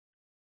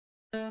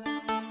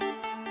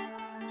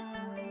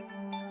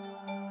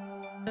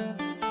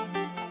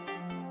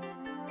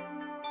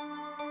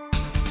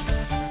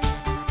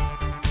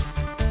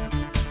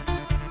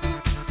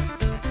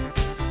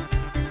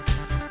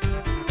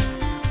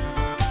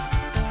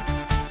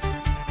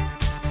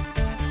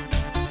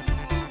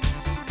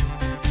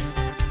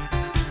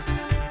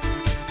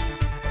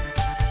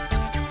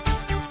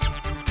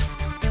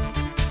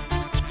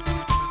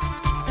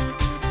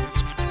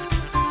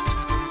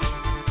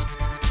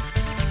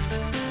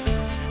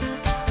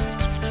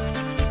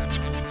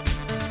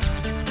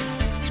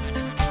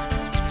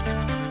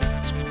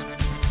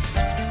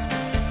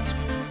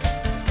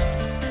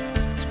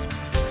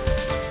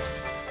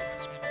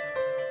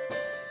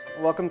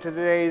Welcome to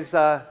today's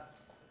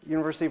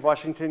University of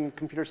Washington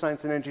Computer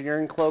Science and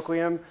Engineering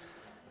Colloquium.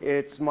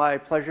 It's my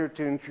pleasure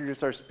to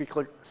introduce our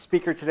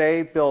speaker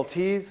today, Bill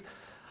Thies.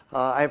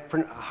 I have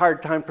a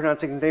hard time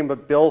pronouncing his name,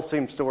 but Bill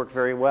seems to work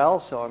very well,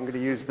 so I'm going to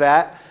use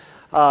that.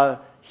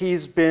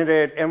 He's been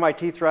at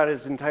MIT throughout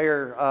his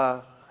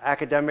entire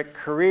academic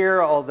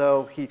career,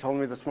 although he told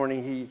me this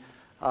morning he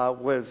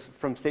was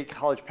from State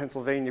College,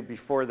 Pennsylvania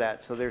before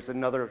that, so there's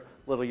another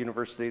little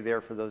university there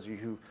for those of you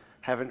who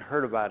haven't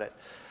heard about it.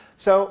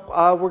 So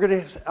we're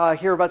going to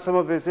hear about some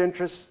of his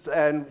interests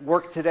and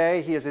work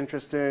today. He has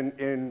interest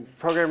in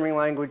programming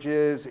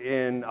languages,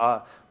 in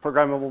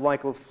programmable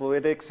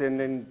microfluidics,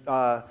 and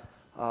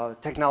in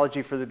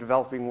technology for the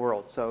developing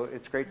world. So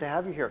it's great to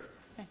have you here.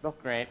 Bill.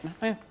 Great.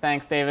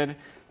 Thanks, David.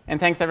 And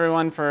thanks,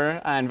 everyone,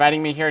 for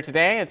inviting me here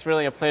today. It's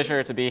really a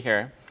pleasure to be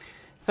here.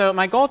 So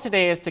my goal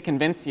today is to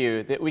convince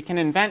you that we can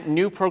invent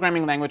new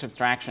programming language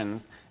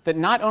abstractions that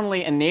not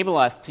only enable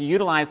us to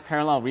utilize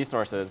parallel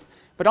resources,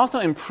 but also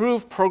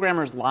improve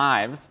programmers'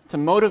 lives to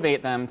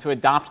motivate them to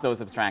adopt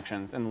those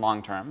abstractions in the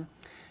long term.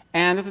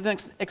 And this is an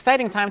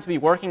exciting time to be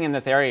working in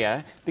this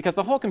area because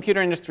the whole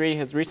computer industry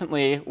has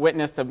recently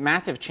witnessed a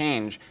massive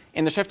change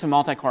in the shift to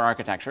multi-core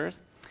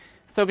architectures.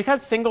 So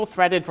because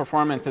single-threaded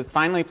performance has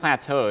finally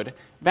plateaued,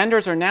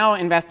 vendors are now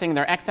investing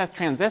their excess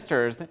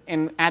transistors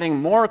in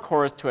adding more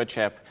cores to a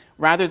chip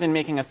rather than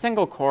making a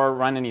single core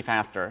run any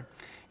faster.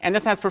 And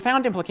this has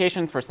profound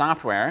implications for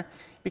software,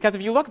 because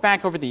if you look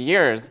back over the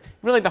years,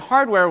 really the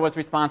hardware was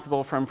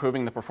responsible for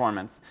improving the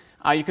performance.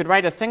 You could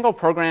write a single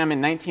program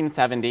in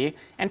 1970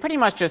 and pretty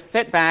much just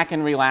sit back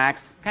and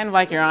relax, kind of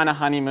like you're on a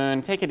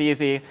honeymoon, take it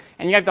easy,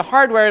 and you have the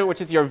hardware,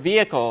 which is your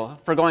vehicle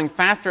for going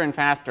faster and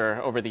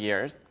faster over the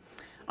years.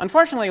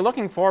 Unfortunately,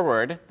 looking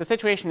forward, the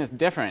situation is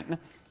different,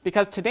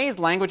 because today's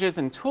languages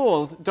and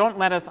tools don't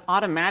let us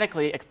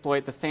automatically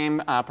exploit the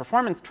same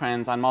performance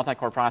trends on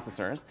multi-core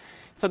processors.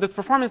 So this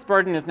performance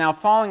burden is now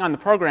falling on the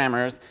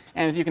programmers,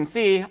 and as you can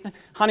see,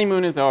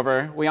 honeymoon is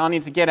over. We all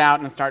need to get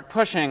out and start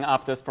pushing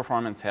up this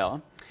performance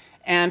hill.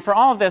 And for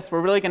all of this,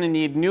 we're really going to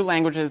need new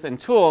languages and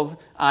tools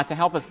to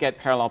help us get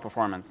parallel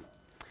performance.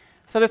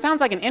 So this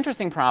sounds like an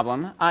interesting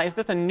problem. Is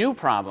this a new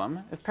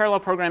problem? Is parallel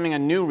programming a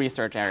new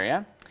research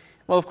area?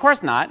 Well, of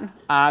course not.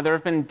 There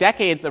have been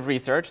decades of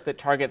research that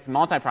targets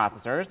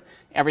multiprocessors,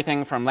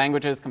 everything from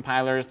languages,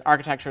 compilers,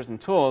 architectures,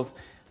 and tools.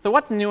 So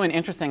what's new and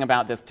interesting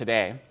about this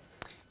today?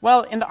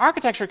 Well, in the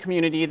architecture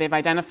community, they've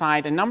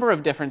identified a number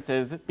of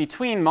differences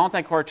between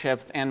multi-core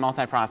chips and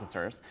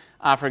multiprocessors.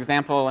 For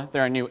example,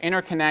 there are new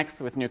interconnects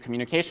with new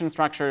communication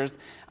structures.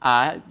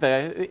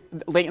 The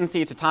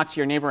latency to talk to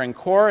your neighboring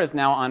core is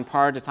now on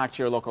par to talk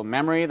to your local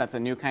memory. That's a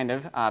new kind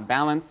of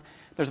balance.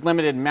 There's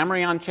limited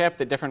memory on chip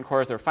that different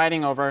cores are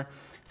fighting over.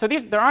 So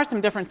there are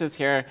some differences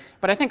here,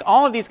 but I think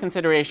all of these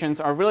considerations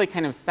are really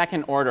kind of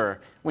second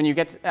order when you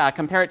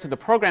compare it to the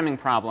programming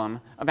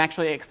problem of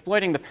actually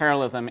exploiting the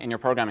parallelism in your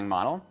programming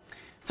model.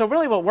 So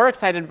really what we're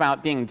excited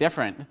about being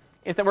different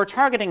is that we're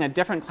targeting a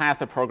different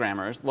class of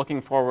programmers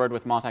looking forward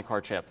with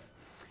multi-core chips.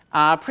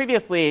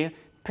 Previously,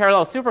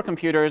 parallel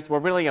supercomputers were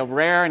really a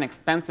rare and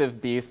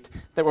expensive beast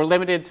that were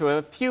limited to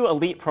a few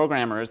elite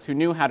programmers who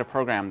knew how to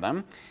program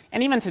them.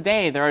 And even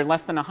today, there are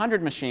less than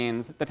 100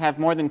 machines that have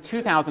more than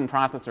 2,000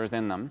 processors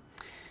in them.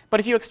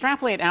 But if you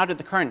extrapolate out at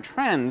the current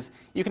trends,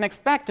 you can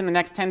expect in the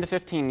next 10 to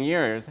 15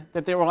 years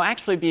that there will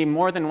actually be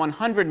more than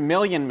 100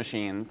 million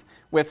machines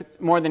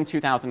with more than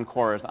 2,000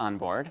 cores on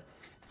board.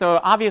 So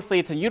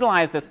obviously, to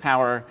utilize this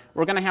power,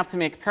 we're going to have to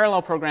make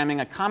parallel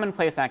programming a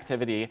commonplace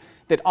activity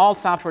that all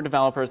software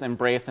developers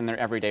embrace in their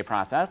everyday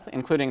process,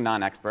 including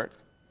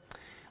non-experts.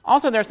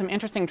 Also, there are some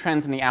interesting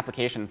trends in the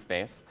application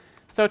space.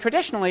 So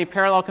traditionally,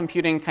 parallel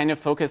computing kind of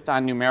focused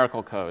on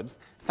numerical codes,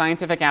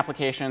 scientific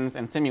applications,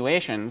 and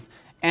simulations.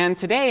 And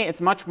today, it's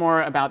much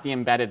more about the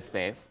embedded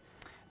space.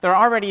 There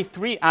are already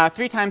three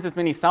times as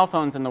many cell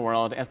phones in the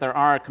world as there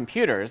are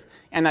computers,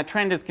 and that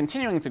trend is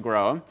continuing to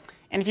grow.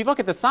 And if you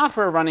look at the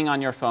software running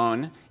on your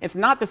phone, it's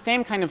not the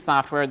same kind of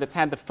software that's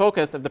had the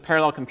focus of the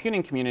parallel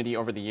computing community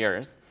over the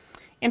years.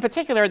 In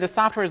particular, the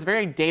software is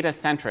very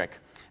data-centric.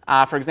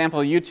 For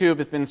example, YouTube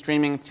has been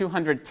streaming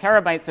 200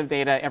 terabytes of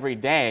data every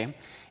day.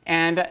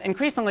 And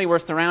increasingly, we're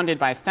surrounded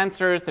by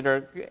sensors that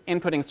are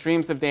inputting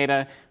streams of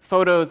data,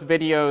 photos,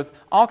 videos,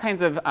 all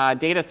kinds of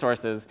data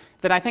sources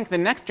that I think the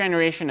next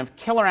generation of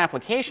killer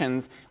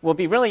applications will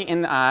be really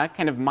in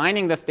kind of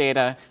mining this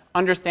data,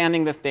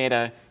 understanding this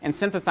data, and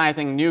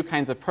synthesizing new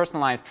kinds of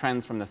personalized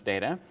trends from this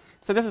data.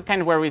 So this is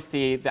kind of where we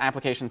see the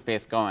application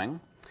space going.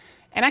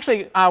 And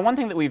actually, one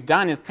thing that we've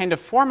done is kind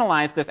of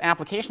formalize this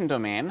application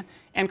domain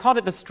and called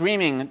it the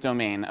streaming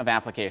domain of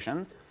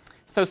applications.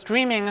 So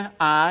streaming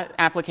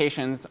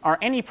applications are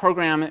any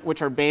program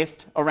which are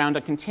based around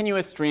a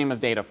continuous stream of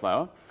data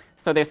flow.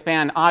 So they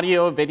span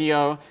audio,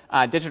 video,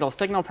 digital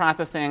signal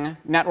processing,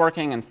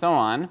 networking, and so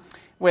on,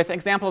 with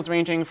examples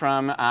ranging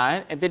from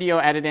video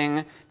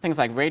editing, things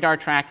like radar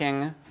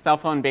tracking, cell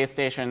phone base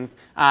stations,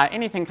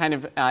 anything kind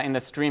of in the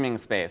streaming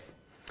space.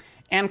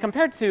 And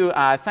compared to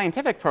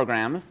scientific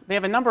programs, they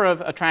have a number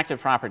of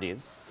attractive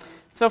properties.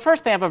 So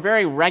first, they have a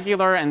very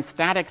regular and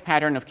static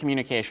pattern of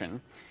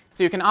communication.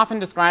 So you can often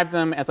describe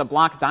them as a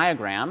block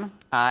diagram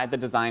at the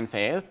design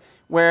phase,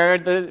 where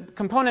the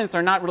components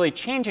are not really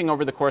changing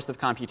over the course of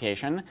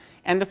computation.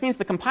 And this means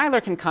the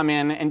compiler can come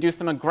in and do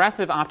some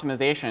aggressive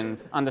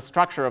optimizations on the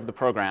structure of the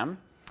program.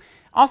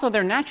 Also,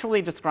 they're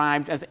naturally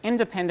described as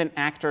independent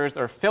actors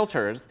or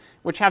filters,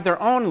 which have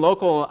their own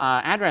local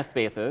address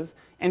spaces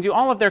and do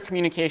all of their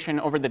communication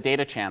over the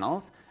data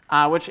channels,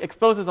 which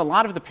exposes a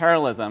lot of the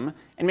parallelism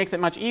and makes it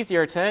much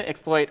easier to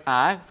exploit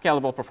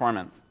scalable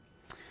performance.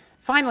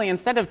 Finally,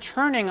 instead of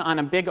churning on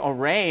a big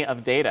array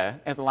of data,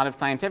 as a lot of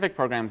scientific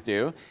programs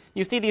do,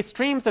 you see these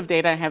streams of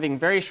data having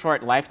very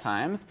short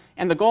lifetimes,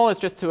 and the goal is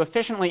just to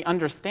efficiently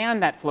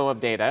understand that flow of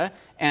data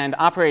and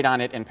operate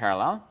on it in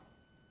parallel.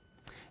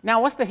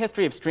 Now, what's the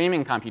history of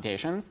streaming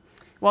computations?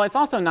 Well, it's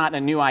also not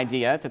a new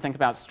idea to think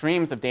about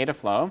streams of data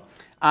flow.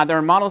 There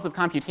are models of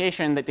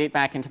computation that date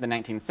back into the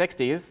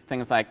 1960s,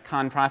 things like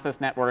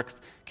con-process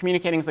networks,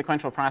 communicating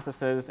sequential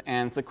processes,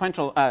 and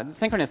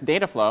synchronous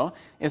data flow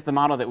is the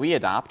model that we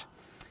adopt.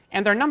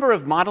 And there are a number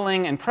of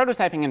modeling and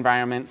prototyping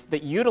environments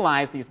that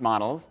utilize these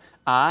models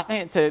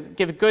to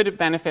give good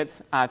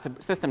benefits to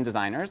system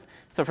designers.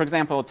 So for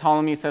example,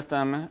 Ptolemy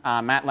system,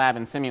 MATLAB,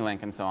 and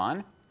Simulink, and so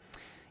on.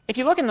 If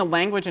you look in the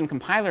language and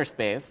compiler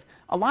space,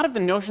 a lot of the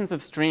notions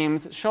of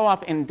streams show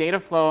up in data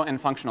flow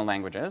and functional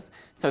languages.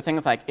 So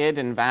things like id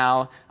and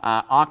val,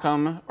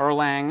 Occam,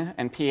 Erlang,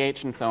 and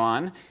PH, and so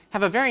on,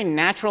 have a very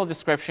natural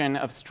description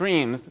of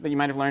streams that you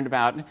might have learned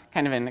about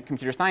kind of in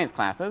computer science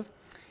classes.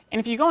 And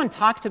if you go and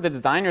talk to the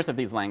designers of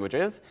these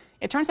languages,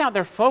 it turns out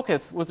their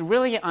focus was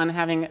really on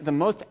having the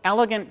most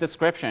elegant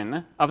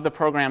description of the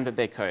program that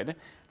they could.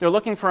 They're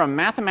looking for a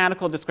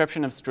mathematical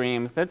description of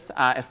streams that's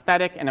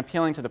aesthetic and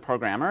appealing to the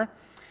programmer.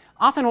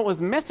 Often what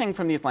was missing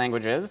from these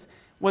languages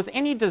was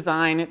any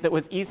design that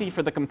was easy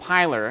for the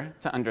compiler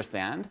to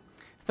understand.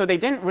 So they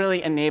didn't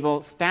really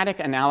enable static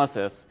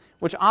analysis,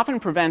 which often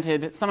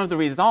prevented some of the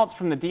results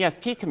from the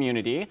DSP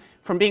community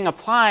from being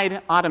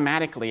applied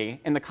automatically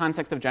in the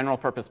context of general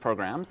purpose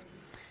programs.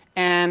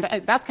 And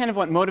that's kind of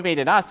what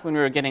motivated us when we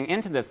were getting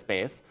into this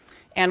space.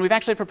 And we've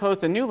actually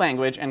proposed a new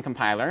language and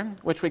compiler,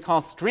 which we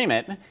call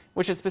Streamit,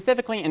 which is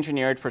specifically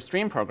engineered for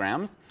stream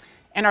programs.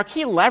 And our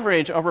key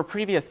leverage over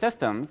previous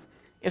systems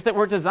is that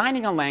we're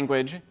designing a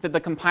language that the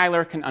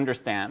compiler can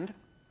understand.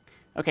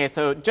 Okay,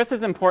 so just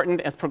as important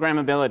as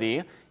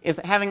programmability is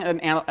having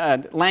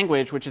a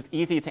language which is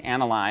easy to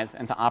analyze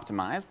and to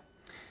optimize.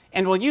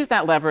 And we'll use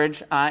that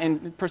leverage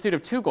in pursuit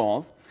of two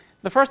goals.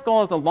 The first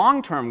goal is a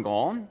long-term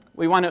goal.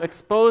 We want to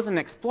expose and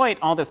exploit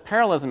all this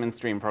parallelism in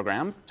stream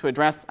programs to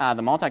address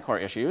the multi-core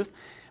issues.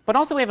 But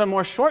also we have a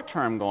more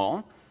short-term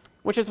goal,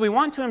 which is we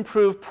want to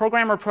improve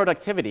programmer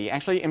productivity,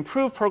 actually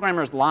improve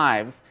programmers'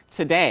 lives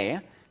today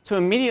to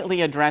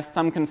immediately address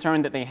some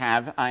concern that they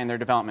have in their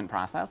development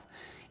process.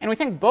 And we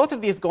think both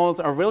of these goals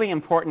are really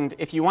important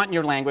if you want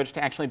your language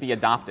to actually be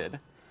adopted.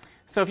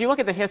 So if you look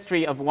at the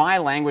history of why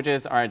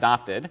languages are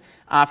adopted,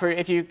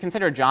 if you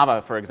consider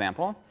Java, for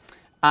example,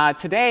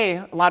 today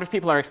a lot of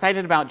people are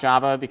excited about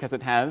Java because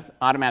it has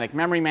automatic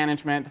memory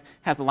management,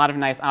 has a lot of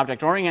nice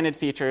object-oriented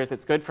features,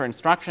 it's good for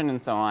instruction, and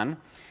so on.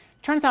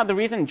 Turns out the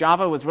reason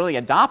Java was really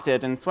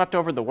adopted and swept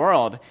over the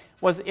world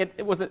was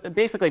it was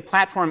basically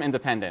platform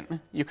independent.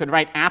 You could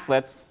write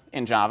applets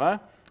in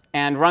Java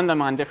and run them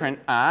on different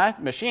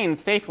machines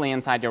safely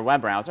inside your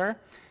web browser.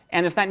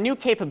 And it's that new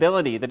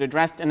capability that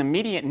addressed an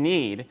immediate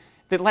need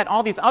that let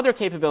all these other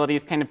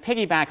capabilities kind of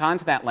piggyback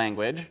onto that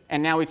language,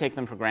 and now we take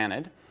them for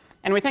granted.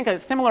 And we think a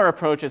similar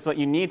approach is what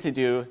you need to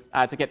do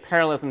to get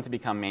parallelism to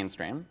become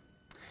mainstream.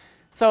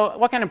 So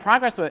what kind of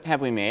progress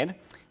have we made?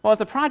 Well,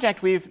 as a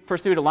project, we've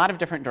pursued a lot of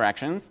different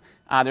directions.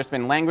 There's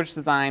been language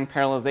design,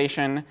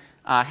 parallelization,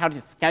 how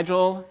to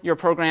schedule your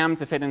program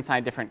to fit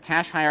inside different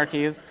cache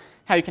hierarchies,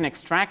 how you can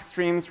extract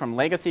streams from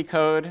legacy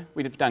code.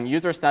 We've done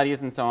user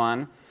studies and so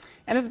on.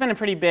 And this has been a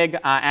pretty big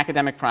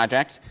academic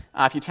project.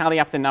 If you tally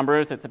up the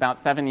numbers, it's about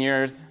 7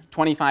 years,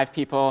 25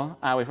 people.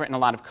 We've written a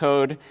lot of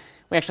code.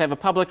 We actually have a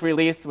public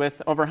release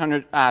with over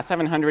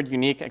 700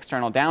 unique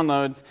external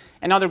downloads.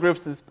 And other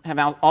groups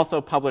have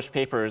also published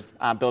papers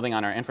building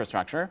on our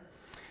infrastructure.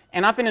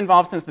 And I've been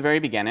involved since the very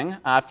beginning.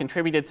 I've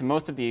contributed to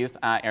most of these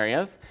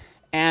areas.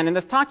 And in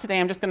this talk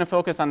today, I'm just going to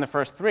focus on the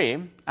first three,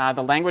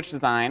 the language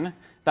design,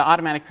 the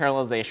automatic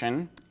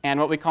parallelization, and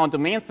what we call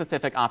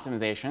domain-specific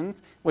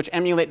optimizations, which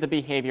emulate the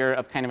behavior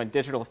of kind of a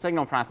digital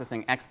signal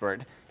processing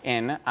expert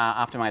in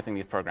optimizing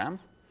these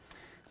programs.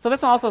 So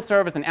this will also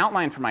serve as an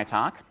outline for my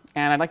talk.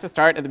 And I'd like to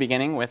start at the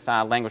beginning with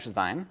language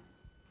design.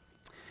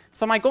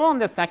 So my goal in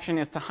this section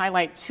is to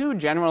highlight two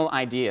general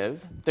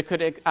ideas that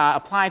could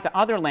apply to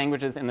other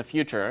languages in the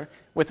future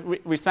with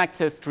respect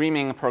to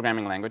streaming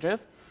programming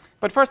languages.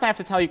 But first I have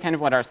to tell you kind of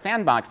what our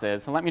sandbox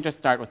is, so let me just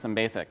start with some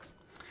basics.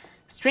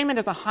 Streamlit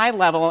is a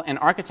high-level and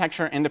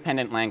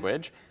architecture-independent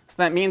language, so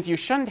that means you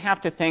shouldn't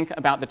have to think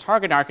about the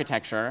target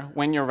architecture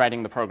when you're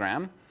writing the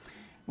program.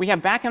 We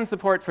have backend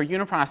support for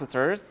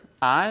uniprocessors,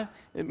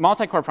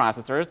 multicore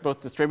processors,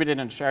 both distributed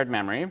and shared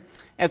memory,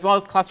 as well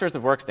as clusters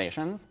of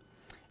workstations.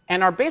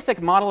 And our basic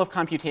model of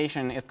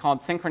computation is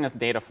called synchronous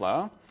data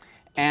flow.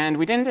 And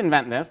we didn't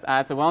invent this.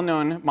 It's a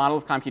well-known model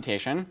of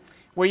computation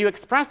where you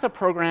express a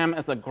program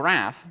as a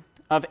graph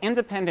of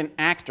independent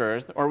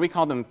actors, or we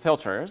call them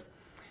filters.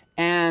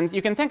 And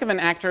you can think of an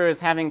actor as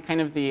having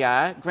kind of the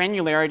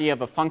granularity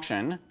of a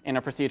function in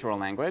a procedural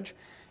language.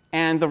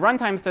 And the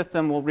runtime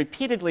system will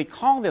repeatedly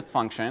call this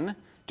function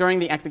during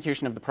the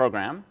execution of the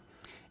program.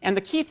 And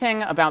the key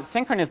thing about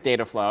synchronous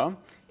data flow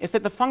is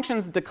that the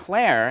functions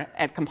declare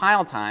at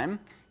compile time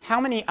how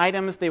many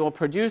items they will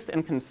produce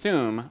and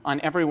consume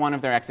on every one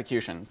of their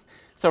executions.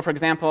 So for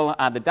example,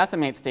 the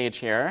decimate stage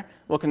here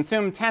will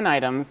consume 10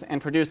 items and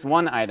produce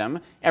 1 item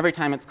every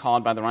time it's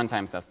called by the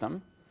runtime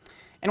system.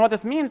 And what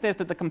this means is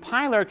that the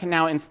compiler can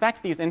now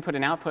inspect these input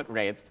and output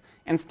rates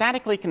and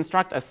statically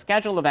construct a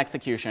schedule of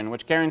execution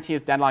which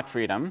guarantees deadlock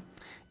freedom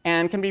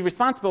and can be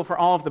responsible for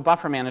all of the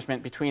buffer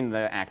management between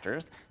the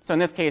actors. So in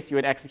this case, you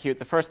would execute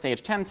the first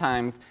stage 10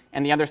 times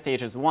and the other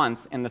stages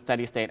once in the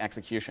steady state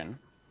execution.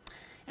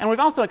 And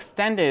we've also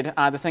extended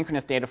the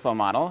synchronous data flow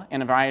model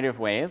in a variety of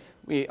ways.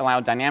 We allow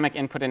dynamic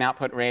input and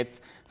output rates,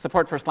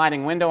 support for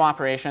sliding window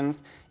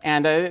operations,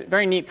 and a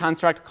very neat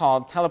construct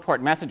called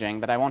teleport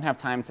messaging that I won't have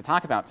time to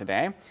talk about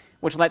today,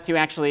 which lets you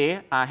actually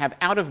have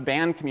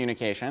out-of-band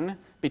communication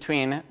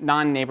between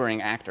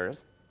non-neighboring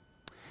actors.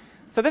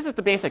 So this is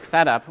the basic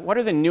setup. What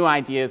are the new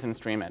ideas in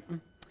Streamlit?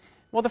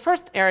 Well, the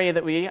first area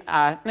that we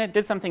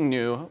did something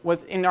new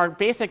was in our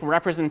basic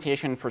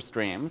representation for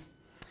streams.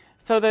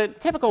 So the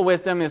typical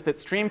wisdom is that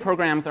stream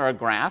programs are a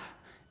graph,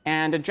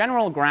 and a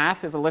general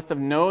graph is a list of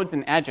nodes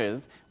and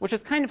edges, which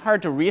is kind of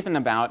hard to reason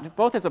about,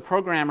 both as a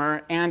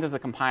programmer and as a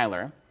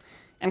compiler.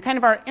 And kind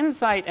of our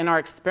insight in our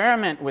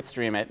experiment with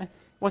Streamlit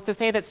was to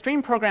say that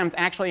stream programs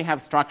actually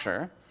have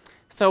structure.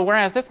 So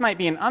whereas this might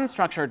be an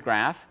unstructured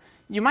graph,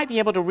 you might be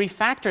able to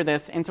refactor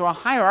this into a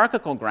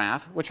hierarchical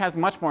graph, which has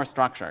much more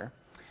structure.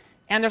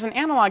 And there's an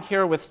analog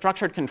here with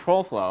structured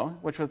control flow,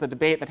 which was a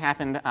debate that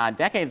happened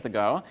decades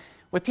ago,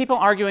 with people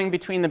arguing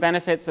between the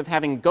benefits of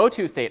having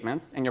go-to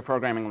statements in your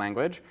programming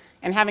language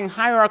and having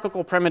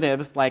hierarchical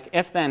primitives like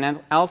if, then,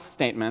 else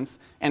statements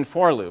and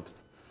for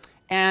loops.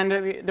 And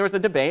there was a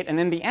debate, and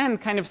in the end,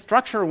 kind of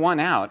structure won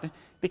out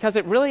because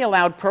it really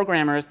allowed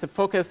programmers to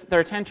focus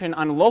their attention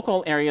on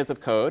local areas of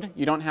code.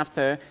 You don't have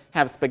to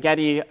have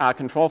spaghetti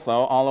control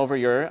flow all over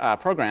your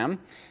program.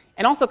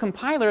 And also,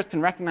 compilers can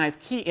recognize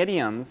key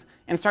idioms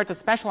and start to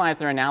specialize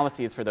their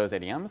analyses for those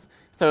idioms.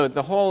 So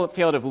the whole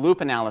field of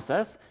loop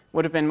analysis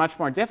would have been much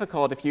more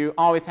difficult if you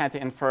always had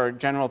to infer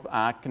general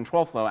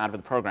control flow out of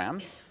the program.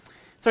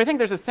 So I think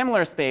there's a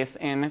similar space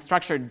in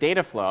structured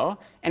data flow,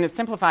 and it's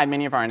simplified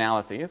many of our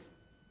analyses.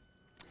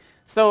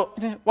 So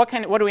what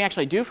do we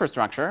actually do for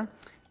structure?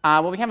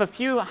 Well, we have a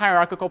few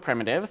hierarchical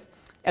primitives.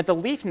 At the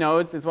leaf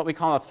nodes is what we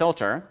call a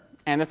filter.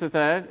 And this is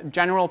a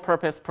general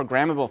purpose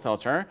programmable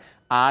filter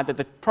that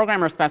the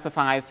programmer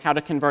specifies how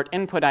to convert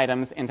input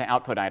items into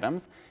output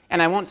items.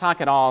 And I won't talk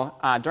at all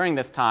during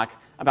this talk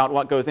about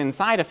what goes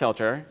inside a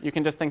filter. You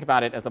can just think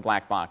about it as a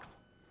black box.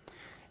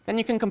 Then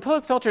you can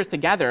compose filters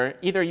together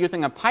either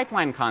using a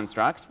pipeline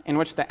construct in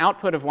which the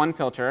output of one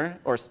filter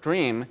or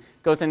stream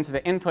goes into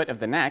the input of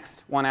the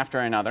next, one after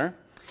another.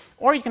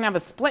 Or you can have a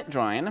split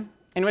join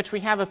in which we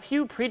have a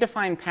few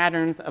predefined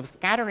patterns of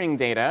scattering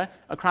data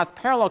across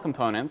parallel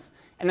components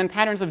and then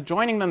patterns of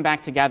joining them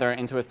back together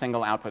into a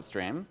single output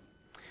stream.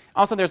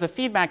 Also, there's a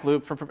feedback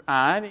loop for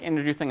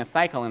introducing a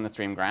cycle in the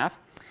stream graph.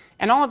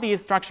 And all of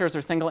these structures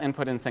are single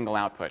input and single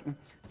output.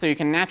 So you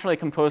can naturally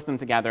compose them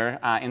together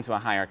into a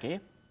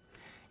hierarchy.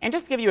 And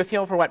just to give you a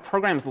feel for what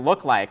programs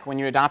look like when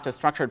you adopt a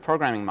structured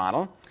programming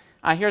model,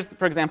 here's,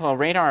 for example, a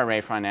radar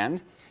array front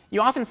end.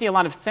 You often see a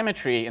lot of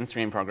symmetry in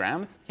stream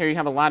programs. Here you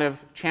have a lot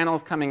of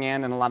channels coming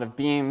in and a lot of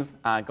beams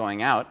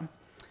going out.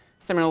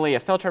 Similarly, a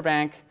filter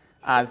bank,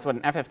 this is what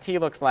an FFT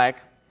looks like,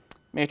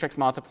 matrix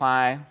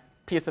multiply,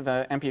 piece of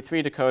an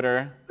MP3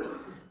 decoder,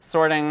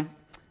 sorting,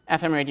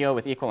 FM radio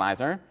with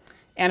equalizer.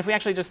 And if we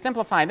actually just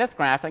simplify this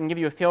graph, I can give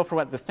you a feel for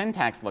what the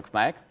syntax looks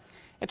like.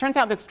 It turns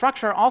out that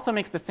structure also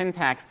makes the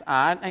syntax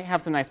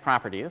have some nice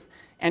properties.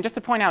 And just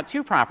to point out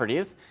two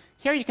properties,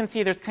 here you can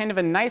see there's kind of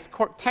a nice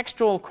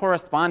textual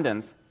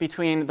correspondence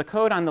between the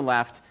code on the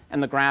left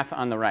and the graph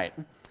on the right.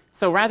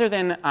 So rather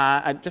than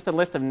just a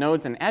list of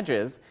nodes and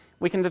edges,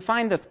 we can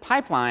define this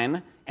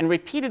pipeline and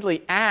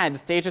repeatedly add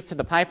stages to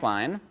the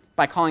pipeline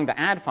by calling the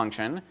add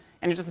function,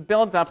 and it just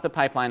builds up the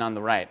pipeline on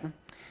the right.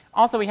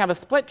 Also, we have a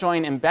split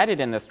join embedded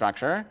in this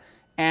structure,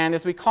 and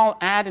as we call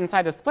add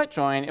inside a split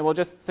join, it will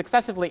just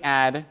successively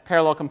add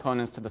parallel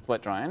components to the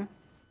split join.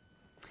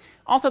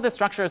 Also, this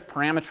structure is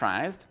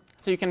parameterized,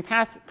 so you can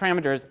pass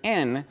parameters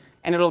in,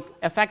 and it'll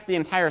affect the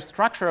entire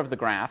structure of the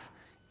graph,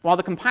 while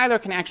the compiler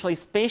can actually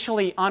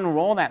spatially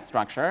unroll that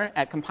structure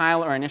at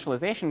compile or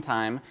initialization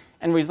time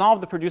and resolve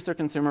the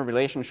producer-consumer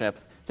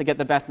relationships to get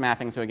the best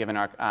mapping to a given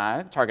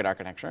target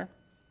architecture.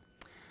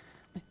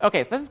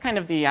 OK, so this is kind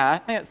of the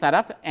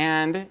setup.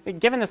 And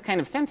given this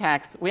kind of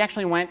syntax, we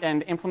actually went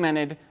and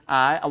implemented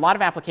a lot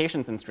of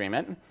applications in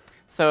Streamit,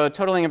 so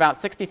totaling about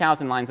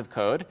 60,000 lines of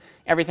code,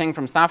 everything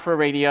from software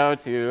radio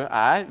to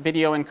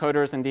video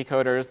encoders and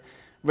decoders,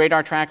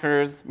 radar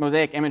trackers,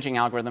 mosaic imaging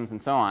algorithms, and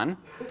so on.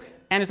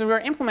 And as we were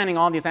implementing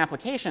all these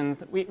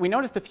applications, we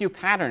noticed a few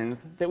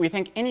patterns that we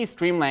think any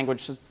stream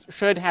language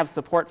should have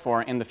support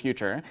for in the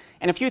future,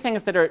 and a few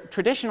things that are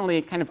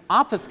traditionally kind of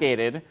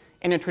obfuscated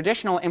in a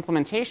traditional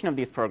implementation of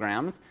these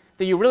programs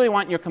that you really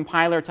want your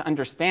compiler to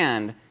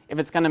understand if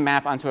it's going to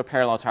map onto a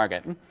parallel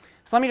target.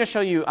 So let me just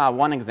show you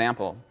one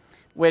example,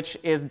 which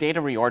is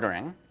data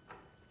reordering.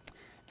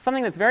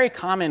 Something that's very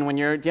common when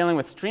you're dealing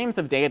with streams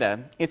of data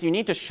is you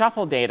need to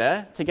shuffle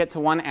data to get to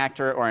one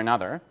actor or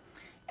another.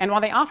 And while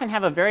they often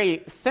have a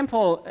very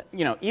simple,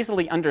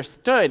 easily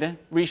understood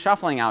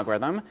reshuffling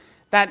algorithm,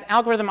 that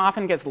algorithm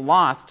often gets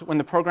lost when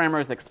the programmer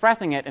is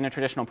expressing it in a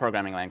traditional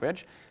programming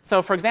language.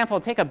 So for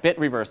example, take a bit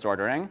reversed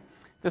ordering.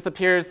 This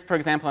appears, for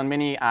example, in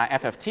many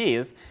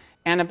FFTs.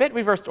 And a bit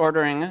reversed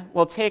ordering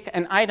will take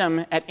an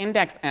item at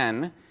index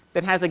n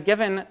that has a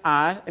given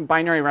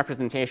binary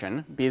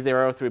representation,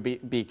 b0 through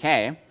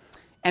bk,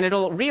 and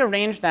it'll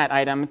rearrange that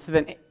item to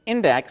the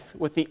index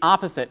with the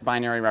opposite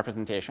binary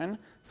representation,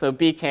 so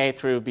bk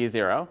through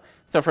b0.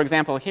 So for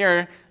example,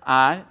 here,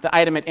 the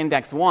item at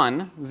index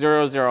 1,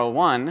 0, 0,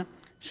 1,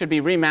 should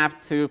be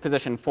remapped to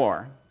position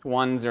 4,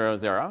 1, 0,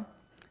 0.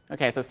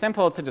 OK, so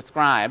simple to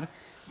describe.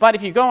 But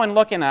if you go and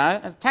look in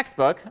a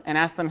textbook and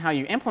ask them how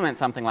you implement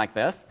something like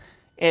this,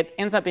 it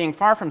ends up being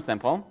far from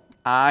simple.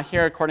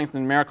 Here, according to the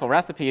numerical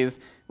recipes,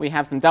 we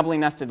have some doubly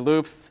nested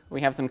loops.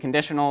 We have some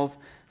conditionals,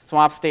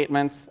 swap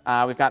statements.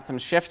 We've got some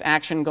shift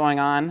action going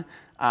on.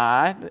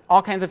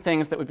 All kinds of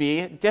things that would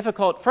be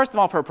difficult, first of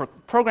all, for a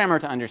programmer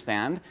to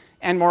understand,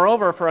 and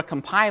moreover, for a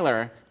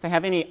compiler to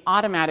have any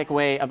automatic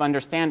way of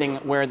understanding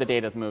where the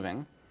data is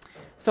moving.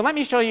 So let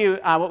me show you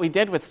what we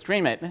did with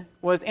Streamit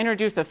was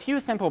introduce a few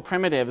simple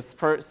primitives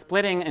for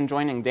splitting and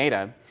joining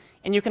data.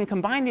 And you can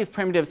combine these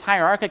primitives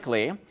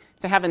hierarchically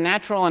to have a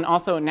natural and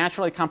also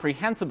naturally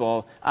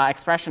comprehensible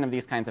expression of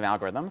these kinds of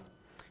algorithms.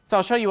 So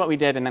I'll show you what we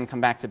did and then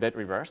come back to bit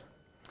reverse.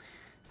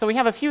 So we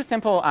have a few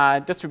simple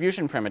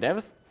distribution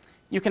primitives.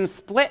 You can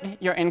split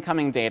your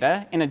incoming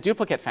data in a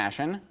duplicate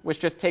fashion, which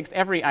just takes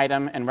every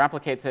item and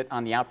replicates it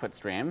on the output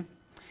stream.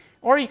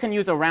 Or you can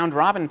use a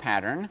round-robin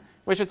pattern,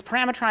 which is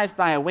parameterized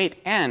by a weight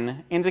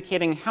n,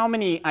 indicating how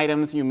many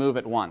items you move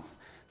at once.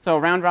 So a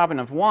round-robin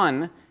of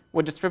 1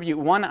 would distribute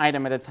one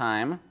item at a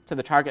time to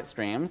the target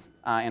streams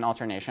in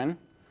alternation,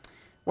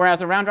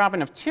 whereas a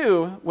round-robin of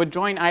 2 would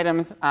join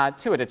items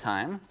 2 at a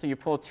time. So you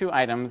pull 2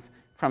 items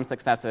from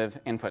successive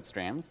input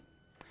streams.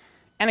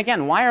 And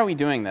again, why are we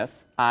doing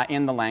this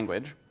in the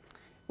language?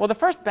 Well, the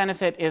first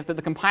benefit is that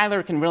the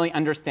compiler can really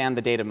understand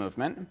the data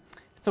movement.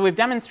 So we've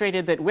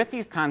demonstrated that with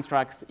these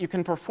constructs, you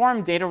can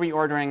perform data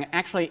reordering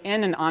actually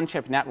in an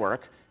on-chip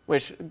network,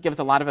 which gives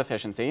a lot of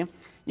efficiency.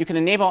 You can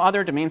enable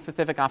other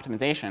domain-specific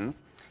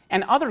optimizations.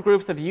 And other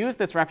groups have used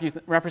this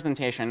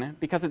representation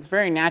because it's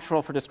very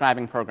natural for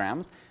describing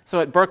programs.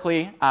 So at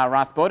Berkeley,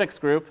 Ross Bodek's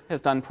group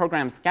has done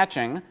program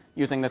sketching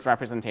using this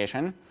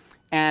representation.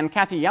 And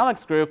Kathy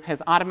Yellick's group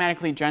has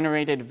automatically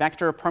generated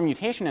vector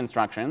permutation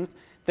instructions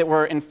that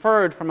were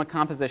inferred from a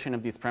composition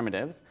of these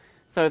primitives.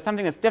 So it's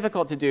something that's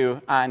difficult to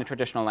do in a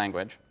traditional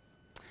language.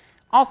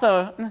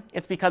 Also,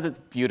 it's because it's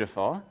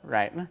beautiful,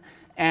 right?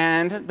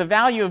 And the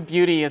value of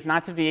beauty is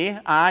not to be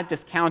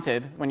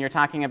discounted when you're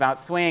talking about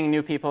swaying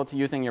new people to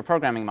using your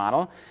programming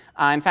model.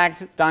 In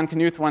fact, Don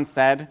Knuth once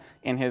said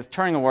in his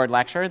Turing Award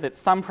lecture that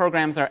some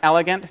programs are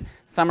elegant,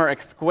 some are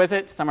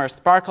exquisite, some are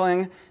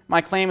sparkling.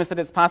 My claim is that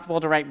it's possible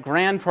to write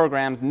grand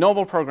programs,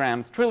 noble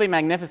programs, truly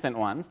magnificent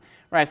ones.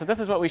 Right, so this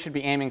is what we should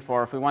be aiming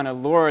for if we want to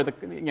lure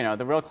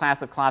the real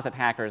class of closet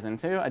hackers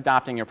into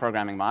adopting your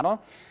programming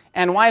model.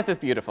 And why is this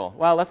beautiful?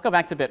 Well, let's go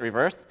back to bit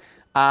reverse.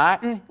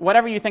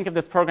 Whatever you think of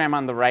this program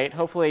on the right,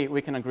 hopefully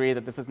we can agree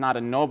that this is not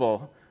a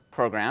noble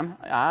program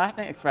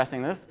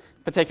expressing this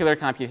particular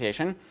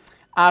computation.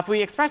 If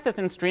we express this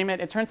in Streamit,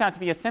 it turns out to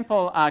be a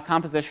simple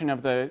composition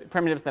of the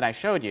primitives that I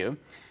showed you.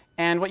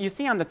 And what you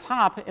see on the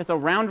top is a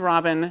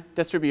round-robin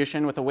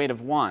distribution with a weight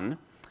of 1.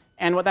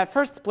 And what that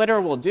first splitter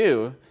will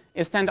do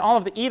is send all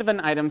of the even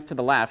items to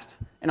the left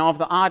and all of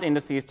the odd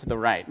indices to the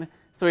right.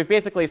 So we've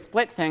basically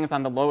split things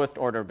on the lowest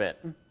order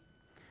bit.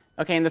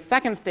 Okay, in the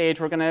second stage,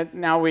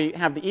 now we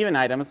have the even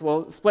items,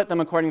 we'll split them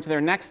according to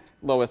their next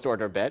lowest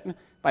order bit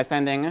by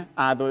sending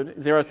the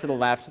zeros to the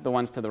left, the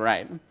ones to the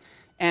right.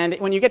 And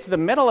when you get to the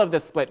middle of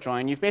this split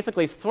join, you've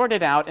basically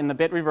sorted out in the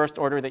bit reversed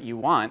order that you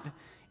want.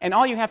 And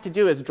all you have to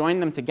do is join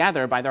them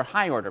together by their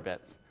high order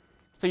bits.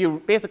 So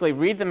you basically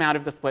read them out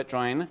of the split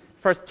join,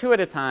 first 2 at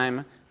a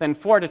time, then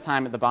 4 at a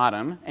time at the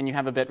bottom, and you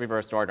have a bit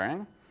reversed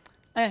ordering.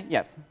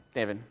 Yes,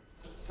 David.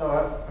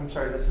 So I'm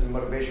sorry, this is a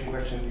motivation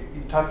question.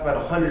 You talked about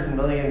 100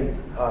 million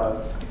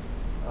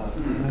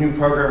new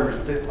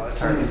programmers,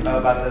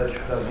 about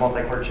the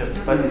multi-core chips,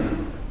 but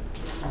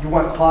you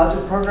want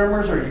closet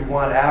programmers, or you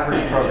want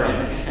average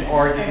programmers,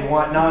 or do you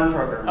want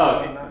non-programmers?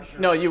 Oh,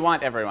 no, you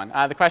want everyone.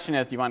 The question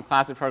is, do you want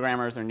closet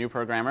programmers or new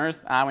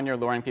programmers when you're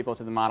luring people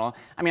to the model?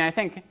 I mean, I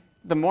think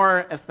the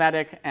more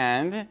aesthetic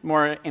and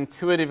more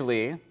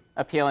intuitively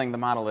appealing the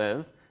model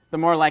is, the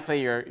more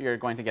likely you're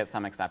going to get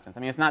some acceptance.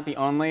 I mean, it's not the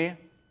only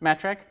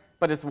metric,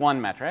 but it's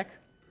one metric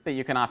that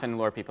you can often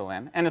lure people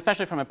in, and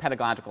especially from a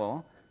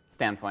pedagogical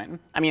standpoint.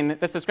 I mean,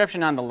 this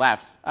description on the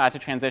left to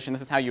transition,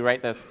 this is how you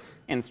write this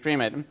in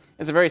Streamit,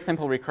 is a very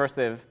simple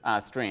recursive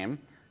stream.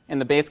 In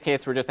the base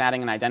case, we're just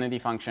adding an identity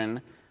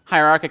function.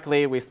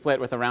 Hierarchically, we split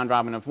with a round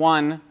robin of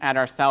 1, add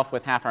our self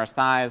with half our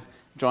size,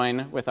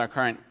 join with our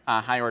current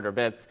high order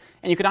bits.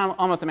 And you could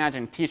almost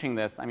imagine teaching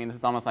this. I mean, this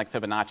is almost like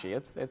Fibonacci.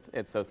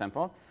 It's so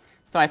simple.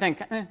 So I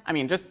think, I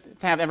mean, just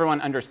to have everyone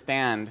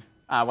understand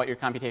what your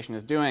computation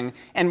is doing.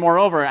 And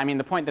moreover, I mean,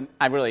 the point that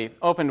I really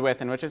opened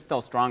with, and which is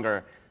still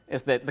stronger,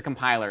 is that the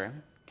compiler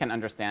can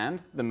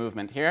understand the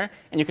movement here.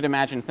 And you could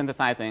imagine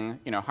synthesizing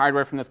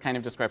hardware from this kind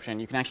of description.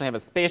 You can actually have a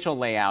spatial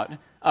layout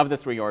of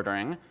this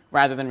reordering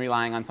rather than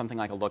relying on something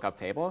like a lookup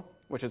table,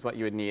 which is what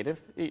you would need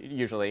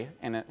usually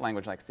in a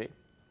language like C.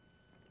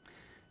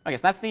 OK,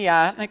 so that's the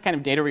kind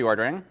of data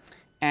reordering.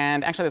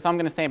 And actually, that's all I'm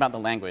going to say about the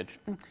language.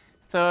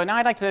 So now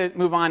I'd like to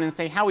move on and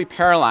say how we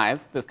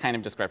parallelize this kind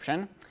of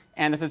description.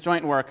 And this is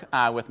joint work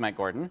with Mike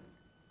Gordon.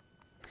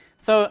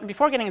 So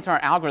before getting into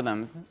our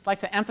algorithms, I'd like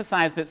to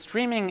emphasize that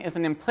streaming is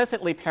an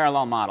implicitly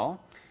parallel model.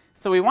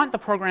 So we want the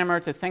programmer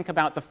to think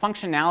about the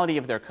functionality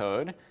of their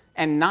code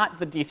and not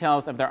the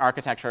details of their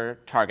architecture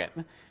target.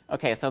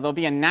 OK, so there'll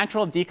be a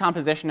natural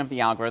decomposition of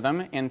the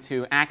algorithm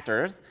into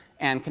actors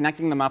and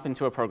connecting them up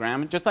into a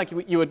program, just like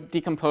you would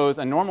decompose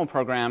a normal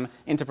program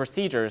into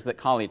procedures that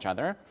call each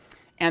other.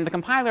 And the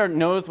compiler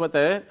knows what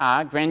the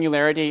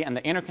granularity and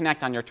the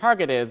interconnect on your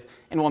target is,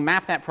 and will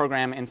map that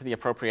program into the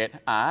appropriate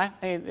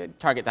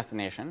target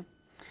destination.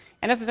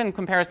 And this is in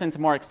comparison to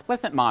more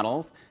explicit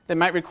models that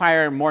might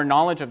require more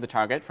knowledge of the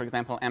target, for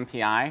example,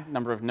 MPI,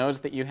 number of nodes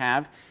that you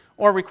have,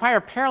 or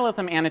require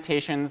parallelism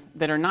annotations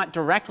that are not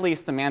directly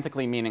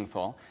semantically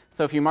meaningful.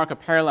 So if you mark a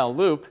parallel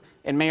loop,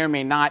 it may or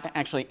may not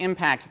actually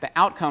impact the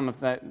outcome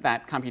of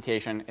that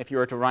computation if you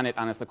were to run it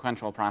on a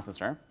sequential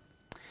processor.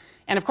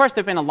 And of course,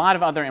 there have been a lot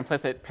of other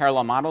implicit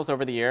parallel models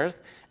over the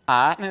years,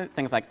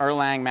 things like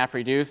Erlang,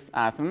 MapReduce,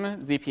 some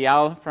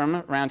ZPL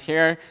from around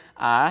here,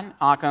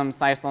 Occam,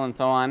 Sisal, and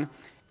so on.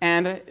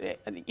 And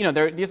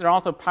these are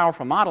also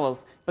powerful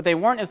models, but they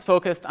weren't as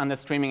focused on the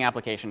streaming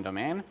application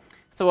domain.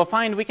 So we'll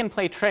find we can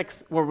play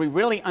tricks where we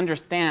really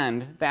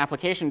understand the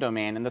application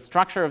domain and the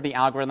structure of the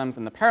algorithms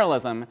and the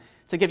parallelism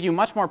to give you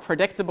much more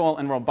predictable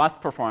and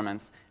robust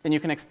performance than you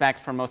can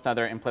expect from most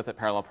other implicit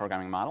parallel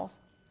programming models.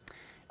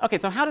 OK,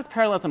 so how does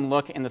parallelism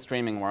look in the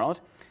streaming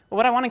world? Well,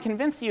 what I want to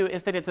convince you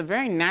is that it's a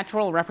very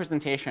natural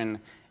representation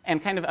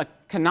and kind of a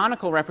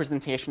canonical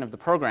representation of the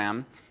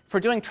program for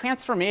doing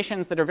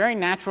transformations that are very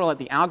natural at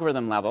the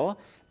algorithm level,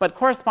 but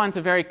correspond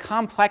to very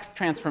complex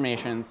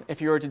transformations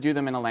if you were to do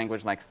them in a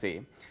language like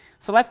C.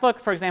 So let's look,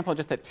 for example,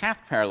 just at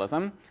task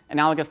parallelism,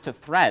 analogous to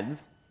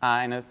threads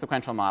in a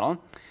sequential model.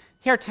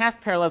 Here,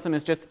 task parallelism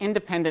is just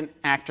independent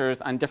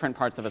actors on different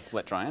parts of a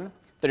split join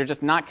that are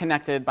just not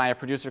connected by a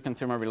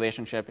producer-consumer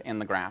relationship in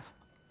the graph.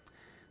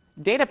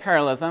 Data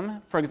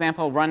parallelism, for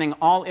example, running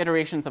all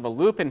iterations of a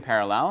loop in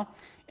parallel,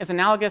 is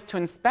analogous to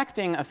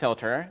inspecting a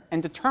filter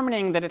and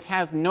determining that it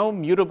has no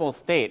mutable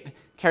state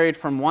carried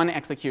from one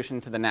execution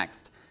to the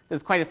next. This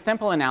is quite a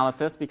simple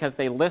analysis because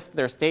they list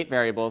their state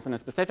variables in a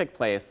specific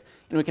place,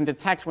 and we can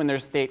detect when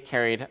there's state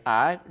carried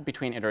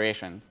between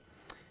iterations.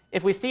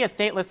 If we see a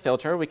stateless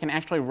filter, we can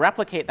actually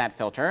replicate that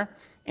filter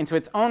into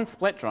its own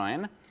split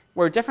join,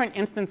 where different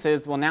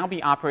instances will now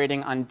be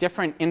operating on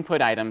different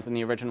input items in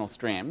the original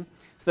stream.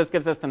 So this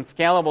gives us some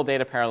scalable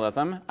data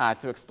parallelism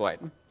to exploit.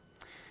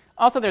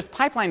 Also, there's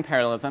pipeline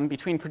parallelism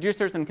between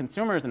producers and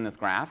consumers in this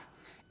graph.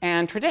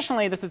 And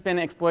traditionally, this has been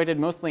exploited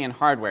mostly in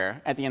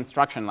hardware at the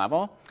instruction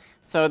level.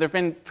 So there have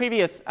been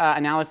previous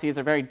analyses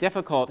are very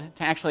difficult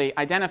to actually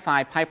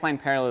identify pipeline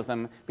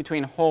parallelism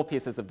between whole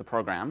pieces of the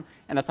program.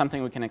 And that's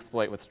something we can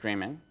exploit with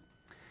streaming.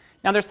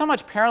 Now, there's so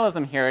much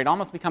parallelism here, it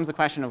almost becomes a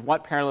question of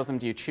what parallelism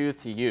do you choose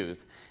to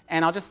use.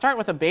 And I'll just start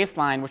with a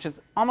baseline, which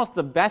is almost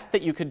the best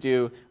that you could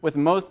do with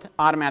most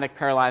automatic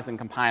parallelizing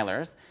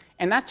compilers.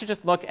 and that's to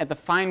just look at the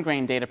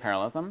fine-grained data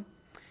parallelism.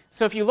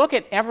 So if you look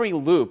at every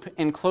loop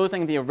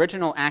enclosing the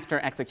original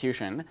actor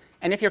execution,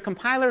 and if your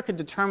compiler could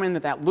determine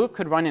that that loop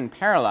could run in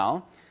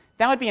parallel,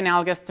 that would be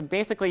analogous to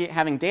basically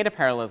having data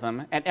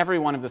parallelism at every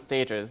one of the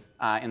stages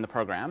in the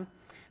program.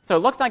 So it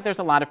looks like there's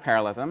a lot of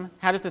parallelism.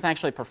 How does this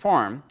actually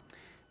perform?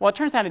 Well, it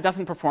turns out it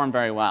doesn't perform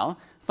very well.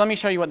 So let me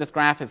show you what this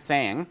graph is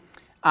saying.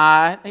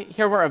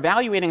 Here we're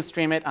evaluating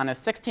Streamit on a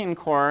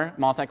 16-core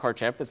multi-core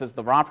chip. This is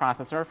the raw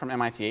processor from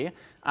MIT,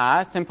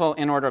 simple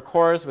in-order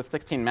cores with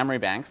 16 memory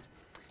banks.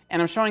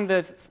 And I'm showing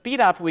the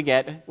speed up we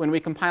get when we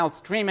compile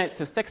Streamit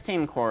to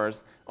 16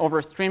 cores over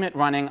Streamit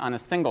running on a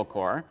single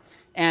core.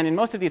 And in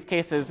most of these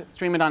cases,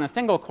 Streamit on a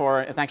single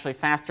core is actually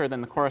faster than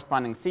the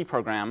corresponding C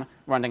program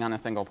running on a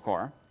single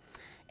core.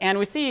 And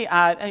we see,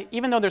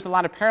 even though there's a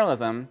lot of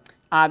parallelism,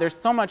 there's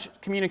so much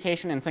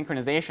communication and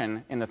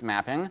synchronization in this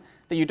mapping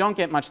that you don't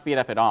get much speed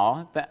up at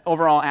all. The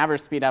overall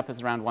average speed up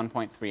is around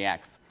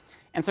 1.3x.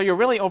 And so you're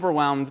really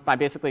overwhelmed by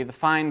basically the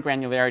fine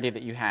granularity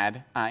that you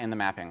had in the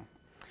mapping.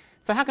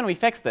 So how can we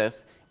fix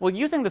this? Well,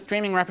 using the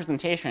streaming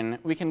representation,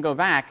 we can go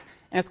back,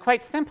 and it's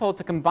quite simple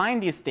to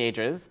combine these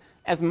stages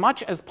as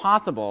much as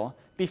possible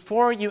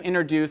before you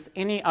introduce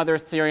any other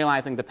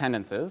serializing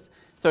dependencies.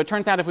 So it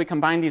turns out if we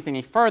combine these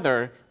any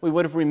further, we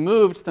would have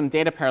removed some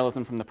data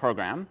parallelism from the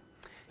program.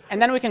 And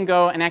then we can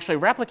go and actually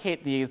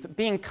replicate these,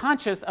 being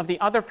conscious of the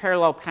other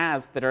parallel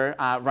paths that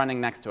are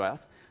running next to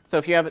us. So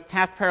if you have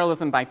task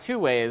parallelism by 2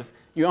 ways,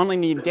 you only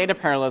need data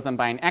parallelism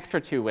by an extra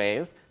 2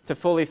 ways to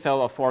fully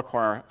fill a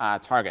 4-core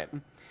target.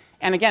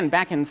 And again,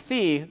 back in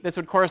C, this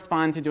would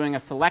correspond to doing a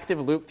selective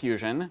loop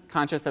fusion,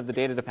 conscious of the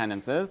data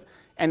dependencies,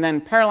 and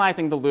then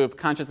parallelizing the loop,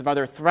 conscious of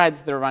other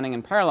threads that are running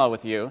in parallel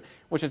with you,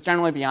 which is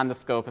generally beyond the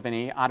scope of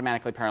any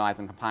automatically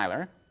parallelizing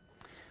compiler.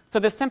 So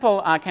this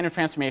simple kind of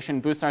transformation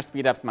boosts our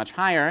speedups much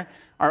higher.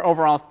 Our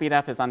overall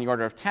speedup is on the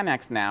order of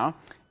 10x now.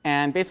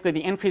 And basically,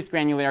 the increased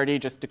granularity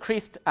just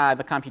decreased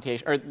the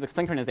computation, or the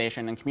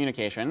synchronization and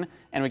communication,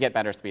 and we get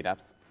better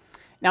speedups.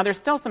 Now, there's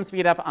still some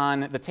speedup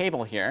on the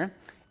table here,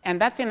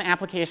 and that's in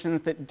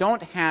applications that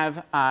don't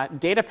have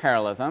data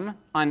parallelism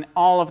on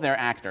all of their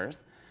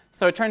actors.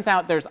 So it turns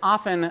out there's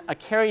often a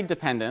carried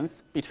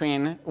dependence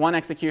between one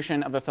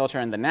execution of a filter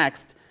and the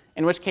next,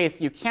 in which case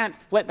you can't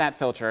split that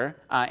filter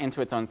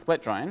into its own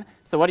split join.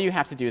 So what do you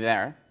have to do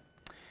there?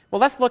 Well,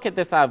 let's look at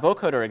this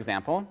vocoder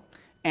example.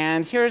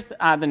 And here's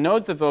the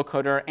nodes of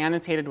vocoder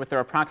annotated with their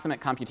approximate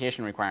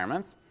computation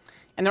requirements.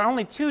 And there are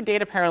only 2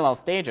 data parallel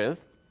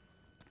stages,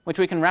 which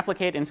we can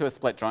replicate into a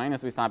split join,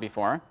 as we saw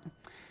before.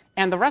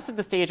 And the rest of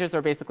the stages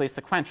are basically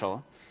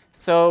sequential.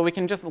 So we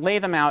can just lay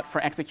them out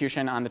for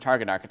execution on the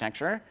target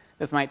architecture.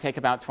 This might take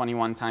about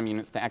 21 time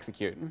units to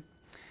execute.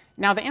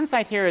 Now, the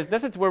insight here is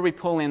this is where we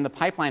pull in the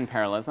pipeline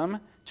parallelism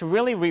to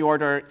really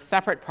reorder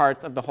separate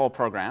parts of the whole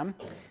program.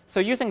 So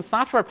using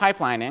software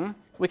pipelining,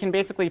 we can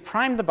basically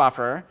prime the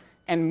buffer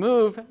and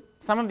move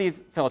some of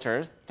these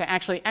filters to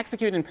actually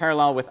execute in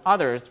parallel with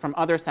others from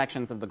other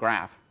sections of the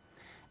graph.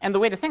 And the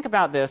way to think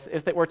about this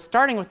is that we're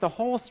starting with the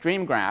whole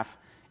stream graph,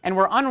 and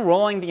we're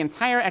unrolling the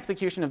entire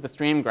execution of the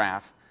stream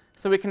graph.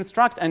 So we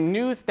construct a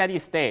new steady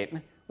state,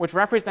 which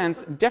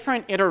represents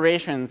different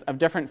iterations of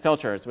different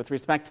filters with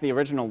respect to the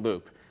original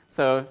loop.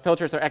 So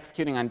filters are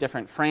executing on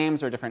different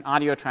frames or different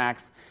audio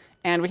tracks.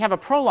 And we have a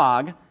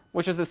prologue,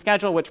 which is the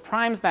schedule which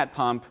primes that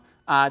pump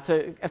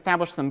to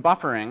establish some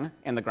buffering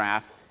in the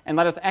graph and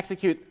let us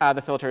execute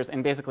the filters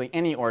in basically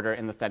any order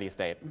in the steady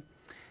state.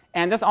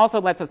 And this also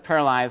lets us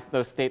parallelize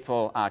those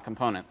stateful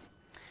components.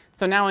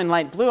 So now in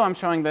light blue, I'm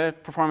showing the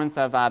performance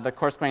of the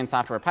coarse-grained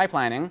software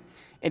pipelining.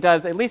 It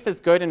does at least as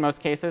good in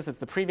most cases as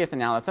the previous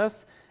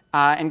analysis,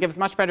 and gives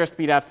much better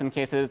speedups in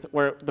cases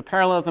where the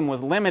parallelism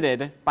was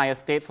limited by a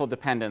stateful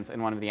dependence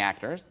in one of the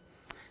actors.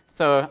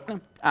 So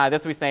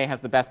this, we say, has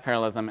the best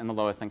parallelism and the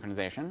lowest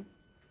synchronization.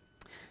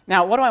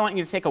 Now, what do I want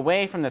you to take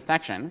away from this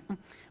section?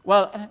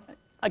 Well,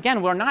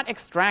 again, we're not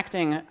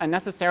extracting a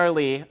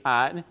necessarily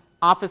a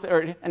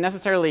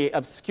necessarily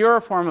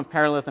obscure form of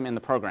parallelism in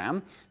the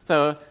program.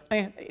 So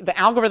the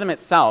algorithm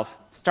itself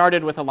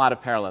started with a lot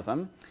of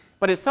parallelism.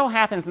 But it so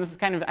happens, and this is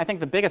kind of, I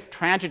think, the biggest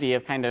tragedy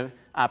of kind of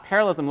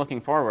parallelism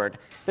looking forward,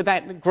 that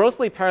that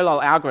grossly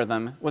parallel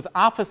algorithm was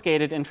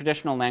obfuscated in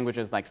traditional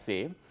languages like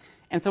C.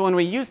 And so when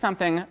we use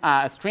something,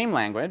 a stream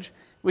language,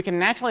 we can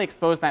naturally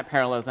expose that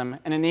parallelism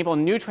and enable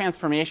new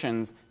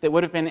transformations that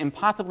would have been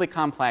impossibly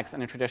complex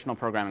in a traditional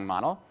programming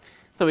model.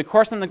 So we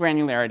coarsen the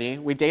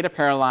granularity, we data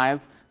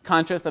parallelize,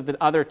 conscious of the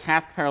other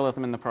task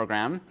parallelism in the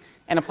program,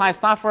 and apply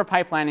software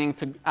pipelining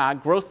to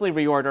grossly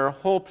reorder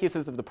whole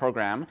pieces of the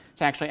program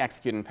to actually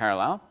execute in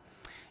parallel.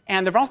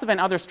 And there have also been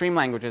other stream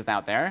languages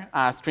out there.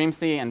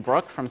 StreamC and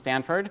Brook from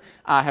Stanford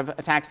have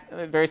attacked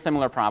very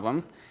similar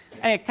problems.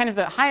 And kind of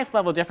the highest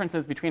level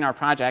differences between our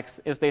projects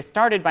is they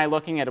started by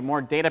looking at a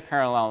more data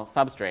parallel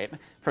substrate,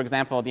 for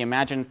example, the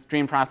imagined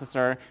stream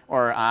processor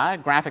or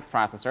graphics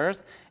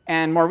processors.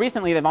 And more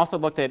recently, they've also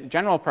looked at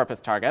general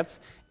purpose targets.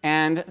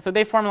 And so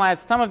they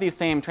formalized some of these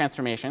same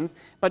transformations,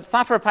 but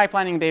software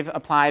pipelining they've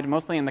applied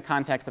mostly in the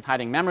context of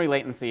hiding memory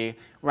latency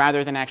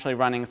rather than actually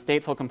running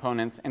stateful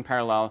components in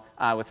parallel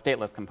with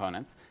stateless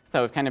components.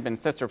 So we've kind of been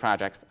sister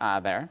projects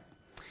there.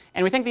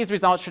 And we think these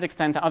results should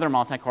extend to other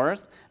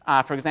multicores.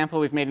 For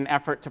example, we've made an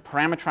effort to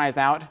parameterize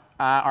out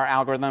our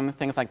algorithm,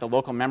 things like the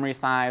local memory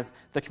size,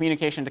 the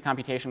communication to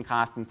computation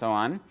cost, and so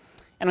on.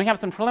 And we have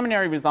some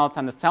preliminary results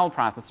on the cell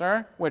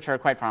processor, which are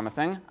quite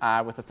promising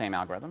with the same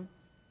algorithm.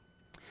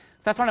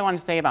 So that's what I wanted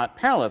to say about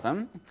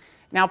parallelism.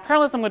 Now,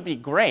 parallelism would be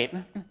great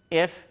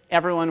if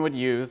everyone would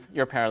use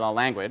your parallel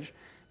language.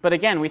 But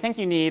again, we think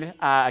you need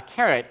a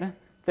carrot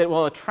that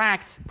will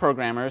attract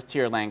programmers to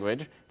your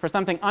language for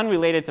something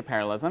unrelated to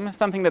parallelism,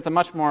 something that's a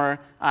much more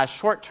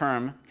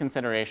short-term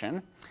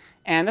consideration.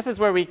 And this is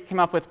where we came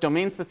up with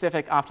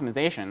domain-specific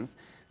optimizations.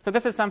 So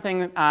this is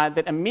something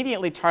that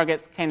immediately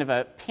targets kind of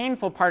a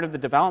painful part of the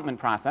development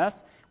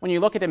process when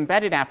you look at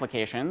embedded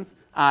applications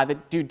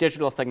that do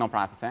digital signal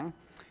processing.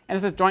 And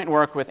this is joint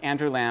work with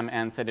Andrew Lam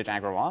and Sidij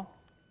Agrawal.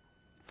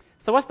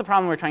 So what's the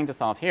problem we're trying to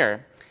solve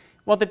here?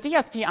 Well, the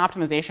DSP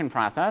optimization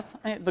process,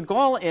 the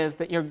goal is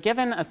that you're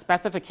given a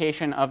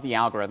specification of the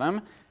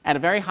algorithm at a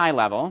very high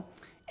level,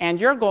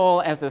 and your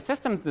goal as a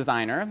systems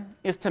designer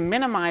is to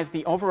minimize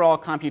the overall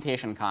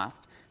computation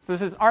cost. So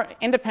this is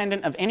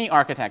independent of any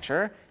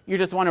architecture. You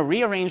just want to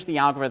rearrange the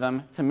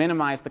algorithm to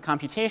minimize the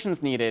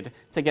computations needed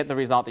to get the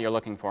result that you're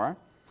looking for.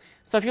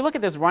 So if you look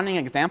at this running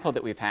example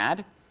that we've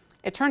had,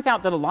 it turns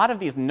out that a lot of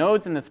these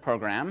nodes in this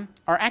program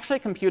are actually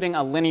computing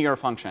a linear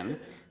function.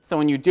 So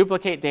when you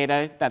duplicate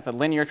data, that's a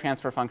linear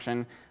transfer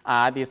function.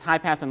 These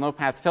high-pass and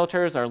low-pass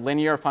filters are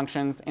linear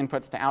functions,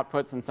 inputs to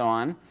outputs, and so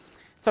on.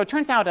 So it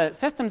turns out a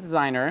systems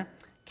designer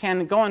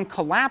can go and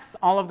collapse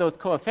all of those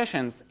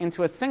coefficients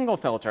into a single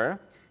filter,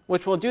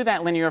 which will do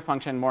that linear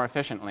function more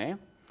efficiently.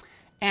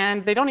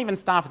 And they don't even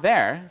stop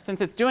there.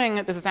 Since it's doing,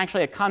 this is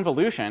actually a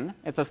convolution.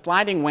 It's a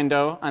sliding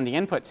window on the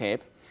input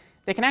tape.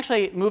 They can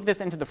actually move this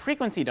into the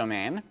frequency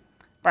domain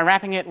by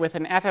wrapping it with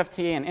an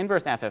FFT and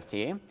inverse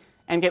FFT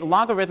and get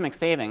logarithmic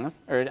savings,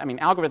 or I mean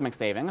algorithmic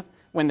savings,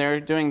 when they're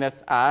doing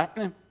this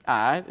on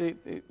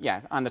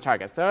the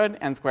target. So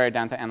n squared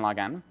down to n log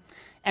n.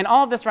 And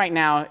all of this right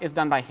now is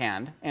done by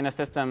hand in a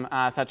system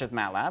such as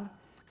MATLAB.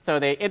 So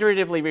they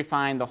iteratively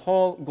refine the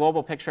whole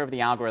global picture of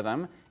the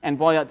algorithm and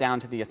boil it down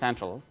to the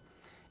essentials.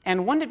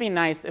 And wouldn't it be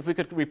nice if we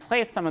could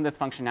replace some of this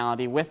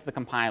functionality with the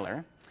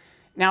compiler?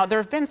 Now, there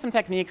have been some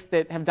techniques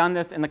that have done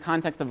this in the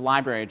context of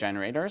library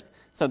generators.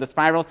 So the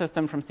spiral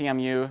system from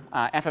CMU,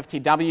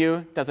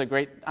 FFTW does a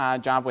great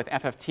job with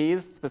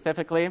FFTs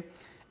specifically.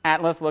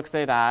 Atlas looks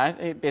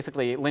at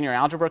basically linear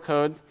algebra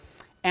codes.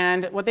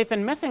 And what they've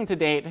been missing to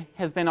date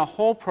has been a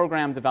whole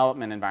program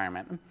development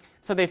environment.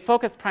 So they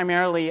focus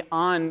primarily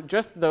on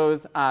just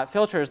those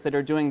filters that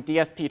are doing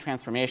DSP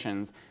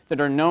transformations that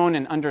are known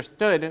and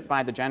understood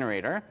by the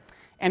generator.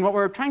 And what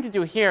we're trying to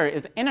do here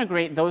is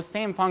integrate those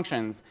same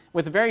functions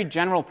with very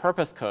general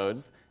purpose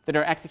codes that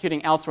are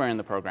executing elsewhere in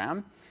the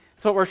program.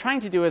 So what we're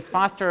trying to do is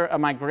foster a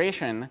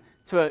migration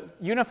to a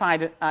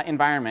unified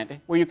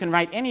environment where you can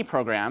write any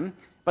program,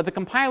 but the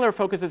compiler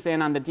focuses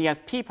in on the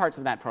DSP parts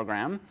of that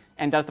program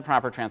and does the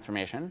proper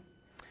transformation.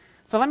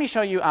 So let me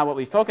show you what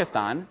we focused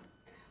on.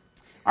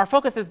 Our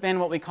focus has been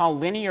what we call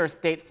linear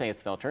state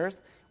space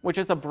filters, which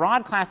is a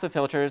broad class of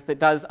filters that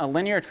does a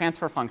linear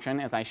transfer function,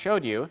 as I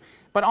showed you,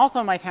 but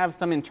also might have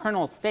some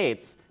internal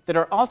states that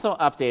are also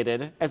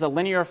updated as a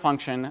linear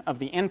function of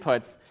the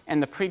inputs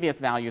and the previous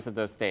values of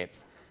those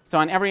states. So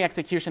on every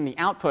execution, the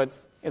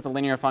outputs is a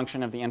linear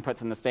function of the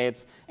inputs and the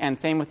states, and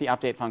same with the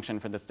update function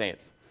for the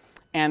states.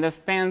 And this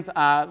spans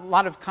a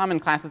lot of common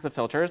classes of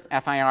filters,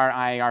 FIR,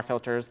 IAR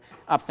filters,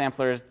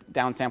 upsamplers,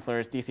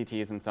 downsamplers,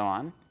 DCTs, and so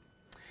on.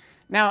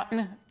 Now,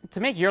 to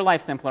make your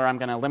life simpler, I'm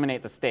going to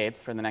eliminate the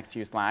states for the next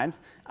few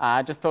slides,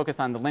 just focus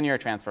on the linear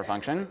transfer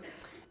function.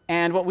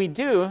 And what we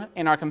do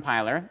in our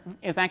compiler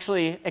is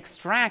actually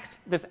extract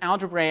this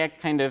algebraic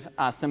kind of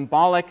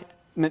symbolic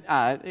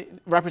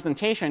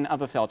representation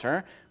of a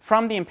filter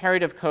from the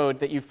imperative code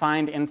that you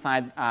find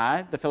inside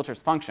the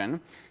filter's function.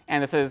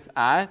 And this is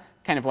kind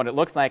of what it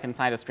looks like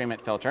inside a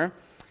streamlit filter.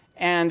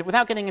 And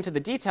without getting into the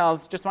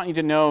details, just want you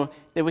to know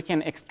that we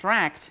can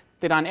extract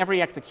that on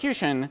every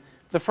execution,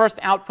 the first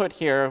output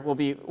here will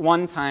be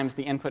 1 times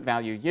the input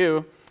value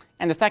u,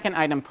 and the second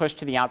item pushed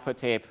to the output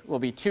tape will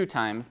be 2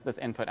 times this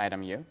input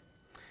item u.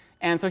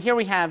 And so here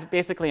we have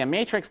basically a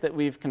matrix that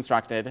we've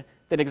constructed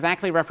that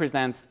exactly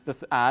represents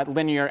this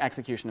linear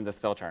execution of this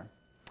filter.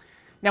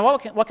 Now,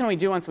 what can we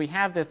do once we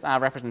have this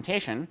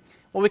representation?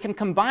 Well, we can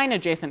combine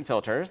adjacent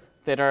filters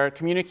that are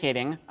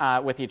communicating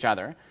with each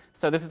other.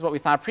 So this is what we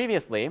saw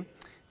previously.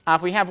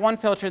 If we have one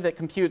filter that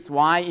computes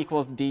y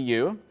equals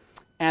du,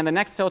 and the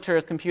next filter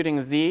is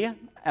computing z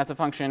as a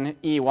function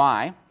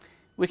ey,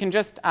 we can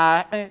just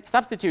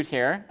substitute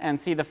here and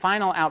see the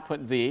final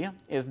output z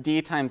is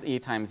d times e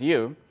times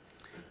u.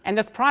 And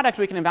this product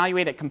we can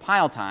evaluate at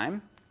compile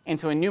time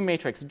into a new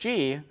matrix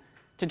G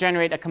to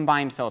generate a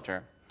combined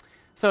filter.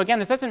 So again,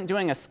 this isn't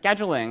doing a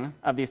scheduling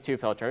of these two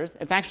filters.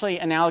 It's actually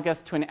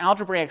analogous to an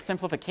algebraic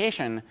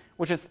simplification,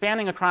 which is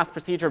spanning across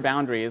procedure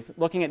boundaries,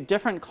 looking at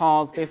different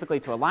calls basically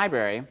to a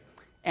library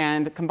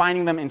and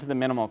combining them into the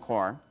minimal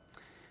core.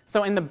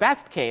 So in the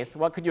best case,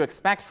 what could you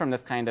expect from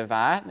this kind of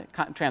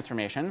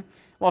transformation?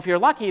 Well, if you're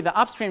lucky, the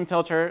upstream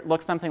filter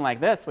looks something like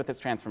this with its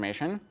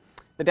transformation.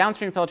 The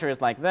downstream filter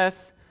is like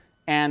this.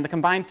 And the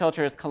combined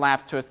filter is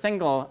collapsed to a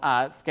single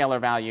scalar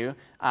value,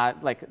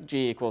 like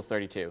g equals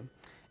 32.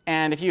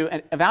 And if you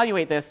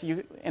evaluate this,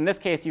 in this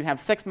case, you have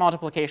 6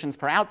 multiplications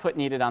per output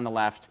needed on the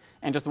left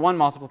and just 1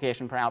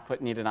 multiplication per output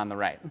needed on the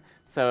right.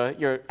 So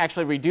you're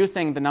actually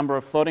reducing the number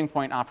of floating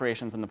point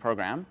operations in the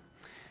program.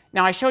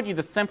 Now, I showed you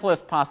the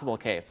simplest possible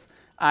case.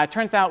 It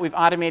turns out we've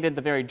automated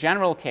the very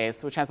general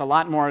case, which has a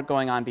lot more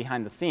going on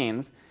behind the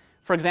scenes.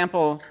 For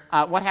example,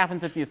 what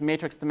happens if these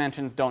matrix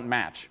dimensions don't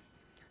match?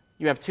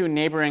 You have 2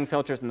 neighboring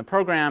filters in the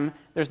program.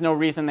 There's no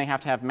reason they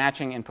have to have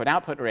matching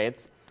input-output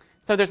rates.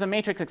 So there's a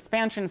matrix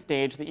expansion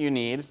stage that you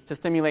need to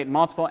simulate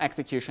multiple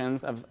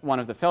executions of one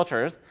of the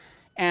filters.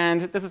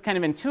 And this is kind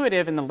of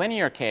intuitive in the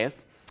linear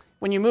case.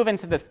 When you move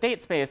into the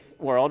state space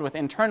world with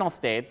internal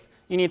states,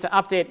 you need to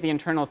update the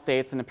internal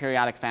states in a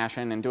periodic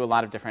fashion and do a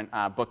lot of different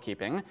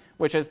bookkeeping,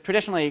 which is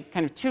traditionally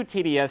kind of too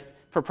tedious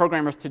for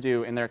programmers to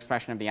do in their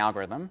expression of the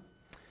algorithm.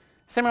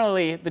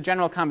 Similarly, the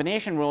general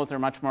combination rules are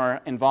much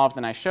more involved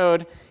than I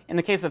showed. In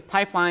the case of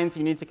pipelines,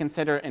 you need to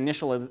consider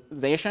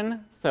initialization,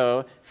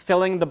 so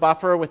filling the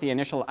buffer with the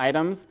initial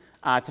items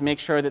to make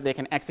sure that they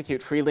can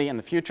execute freely in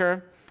the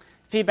future.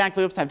 Feedback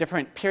loops have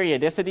different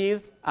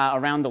periodicities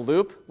around the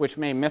loop, which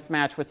may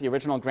mismatch with the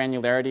original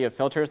granularity of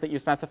filters that you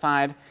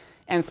specified.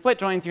 And split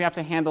joins, you have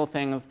to handle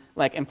things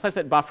like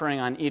implicit buffering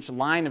on each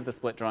line of the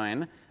split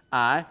join,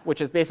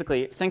 which is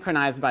basically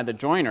synchronized by the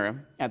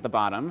joiner at the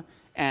bottom.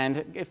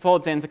 And it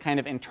folds into kind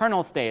of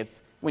internal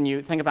states when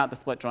you think about the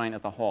split join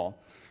as a whole.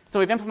 So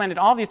we've implemented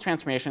all of these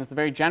transformations, the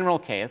very general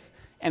case,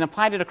 and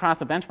applied it across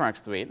the benchmark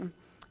suite.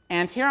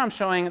 And here I'm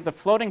showing the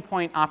floating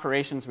point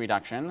operations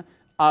reduction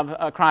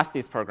across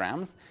these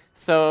programs.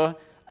 So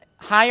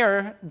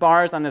higher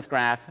bars on this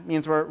graph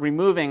means we're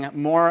removing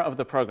more of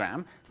the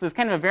program. So this is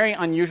kind of a very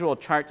unusual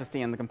chart to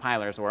see in the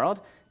compiler's world.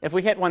 If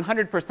we hit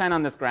 100%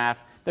 on this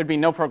graph, there'd be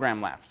no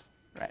program left,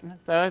 right?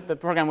 So the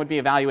program would be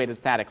evaluated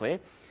statically.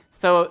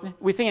 So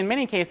we see in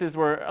many cases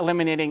we're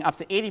eliminating up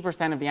to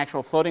 80% of the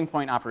actual floating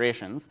point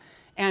operations.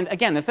 And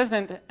again, this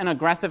isn't an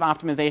aggressive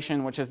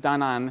optimization which is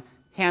done on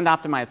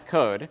hand-optimized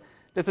code.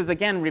 This is,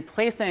 again,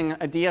 replacing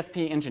a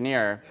DSP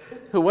engineer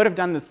who would have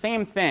done the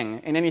same thing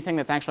in anything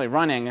that's actually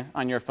running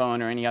on your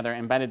phone or any other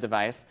embedded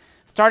device,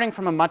 starting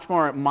from a much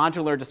more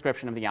modular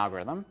description of the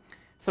algorithm.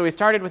 So we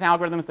started with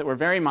algorithms that were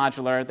very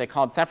modular. They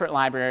called separate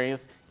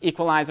libraries.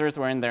 Equalizers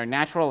were in their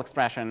natural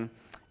expression.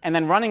 And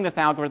then running this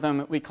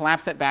algorithm, we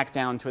collapse it back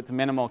down to its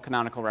minimal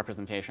canonical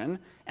representation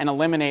and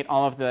eliminate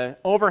all of the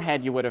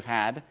overhead you would have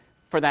had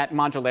for that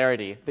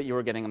modularity that you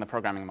were getting in the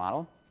programming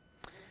model.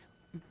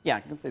 Yeah,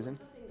 Susan?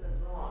 Something goes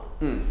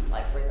wrong,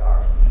 like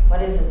radar.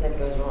 What is it that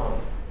goes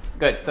wrong?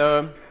 Good.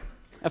 So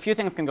a few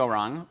things can go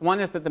wrong. One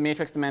is that the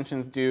matrix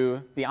dimensions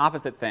do the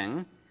opposite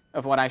thing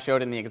of what I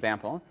showed in the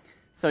example.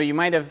 So you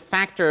might have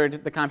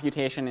factored the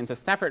computation into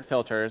separate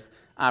filters,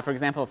 for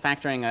example,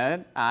 factoring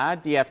a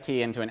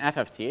DFT into an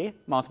FFT,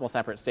 multiple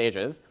separate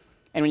stages.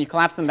 And when you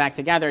collapse them back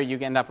together, you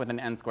end up with an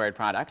n-squared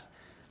product.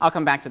 I'll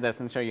come back to this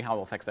and show you how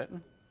we'll fix it.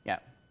 Yeah.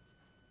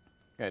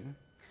 Good.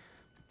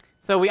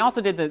 So we also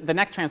did the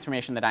next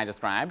transformation that I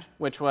described,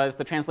 which was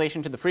the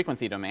translation to the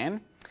frequency domain.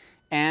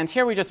 And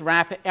here we just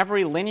wrap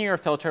every linear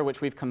filter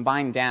which we've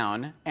combined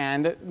down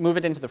and move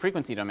it into the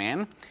frequency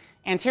domain.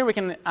 And here we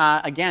can,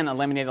 again,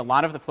 eliminate a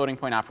lot of the floating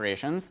point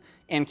operations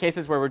in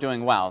cases where we're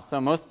doing well. So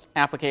most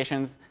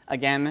applications,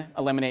 again,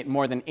 eliminate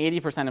more than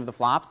 80% of the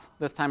flops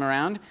this time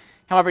around.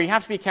 However, you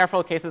have to be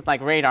careful. Cases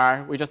like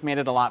radar, we just made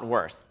it a lot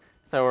worse.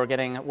 So we're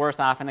getting worse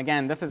off. And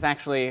again, this is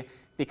actually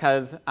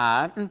because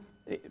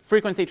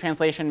frequency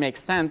translation makes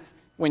sense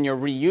when you're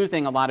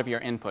reusing a lot of your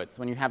inputs,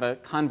 when you have a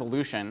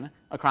convolution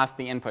across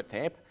the input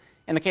tape.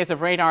 In the case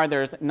of radar,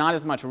 there's not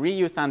as much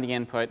reuse on the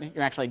input.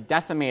 You're actually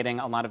decimating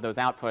a lot of those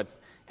outputs.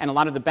 And a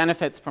lot of the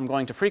benefits from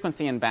going to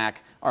frequency and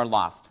back are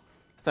lost.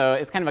 So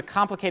it's kind of a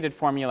complicated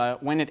formula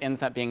when it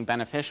ends up being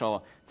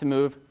beneficial to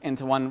move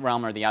into one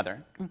realm or the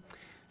other.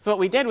 So what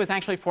we did was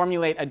actually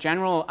formulate a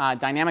general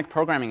dynamic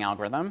programming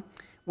algorithm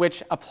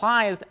which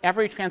applies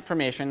every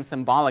transformation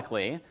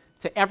symbolically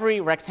to every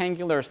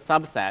rectangular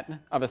subset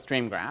of a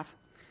stream graph.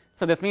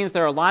 So this means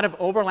there are a lot of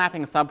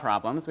overlapping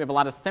subproblems. We have a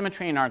lot of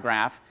symmetry in our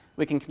graph.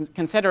 We can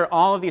consider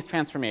all of these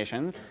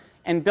transformations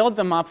and build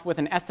them up with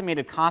an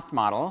estimated cost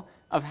model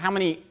of how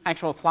many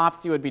actual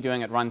flops you would be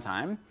doing at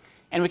runtime.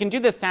 And we can do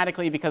this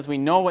statically because we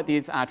know what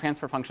these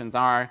transfer functions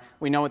are.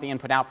 We know what the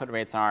input-output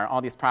rates are,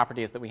 all these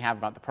properties that we have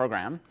about the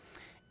program.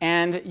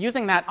 And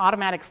using that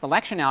automatic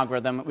selection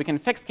algorithm, we can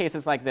fix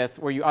cases like this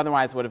where you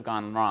otherwise would have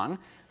gone wrong.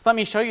 So let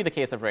me show you the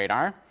case of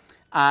radar.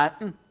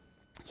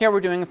 Here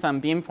we're doing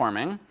some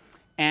beamforming.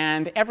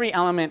 And every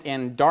element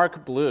in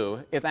dark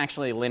blue is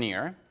actually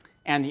linear.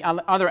 And the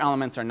other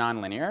elements are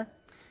nonlinear.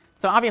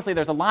 So obviously,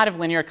 there's a lot of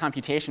linear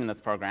computation in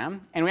this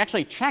program. And we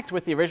actually checked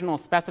with the original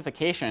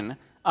specification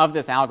of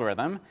this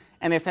algorithm.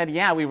 And they said,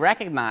 yeah, we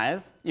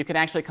recognize you could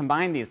actually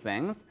combine these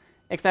things,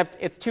 except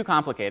it's too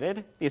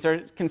complicated. These are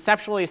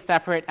conceptually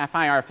separate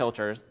FIR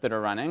filters that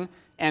are running.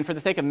 And for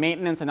the sake of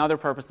maintenance and other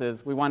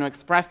purposes, we want to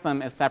express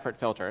them as separate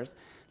filters.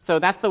 So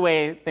that's the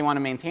way they want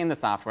to maintain the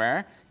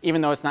software,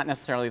 even though it's not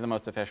necessarily the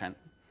most efficient.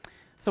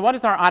 So what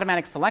does our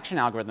automatic selection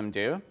algorithm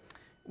do?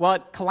 Well,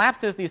 it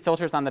collapses these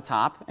filters on the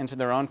top into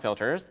their own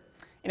filters.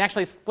 It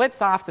actually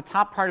splits off the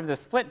top part of the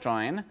split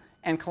join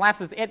and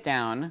collapses it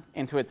down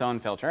into its own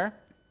filter.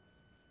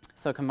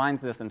 So it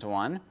combines this into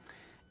one.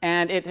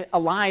 And it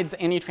elides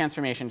any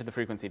transformation to the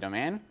frequency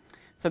domain.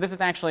 So this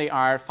is actually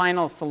our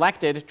final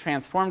selected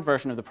transformed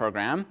version of the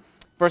program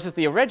versus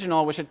the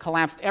original, which had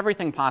collapsed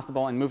everything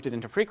possible and moved it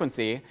into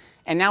frequency.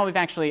 And now we've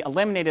actually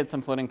eliminated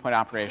some floating point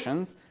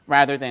operations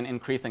rather than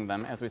increasing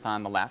them, as we saw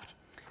on the left.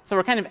 So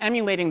we're kind of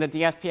emulating the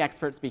DSP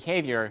expert's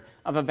behavior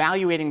of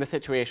evaluating the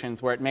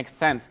situations where it makes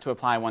sense to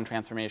apply one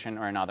transformation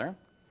or another.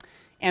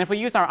 And if we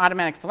use our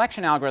automatic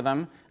selection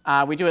algorithm,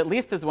 we do at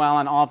least as well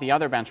on all of the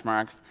other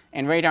benchmarks,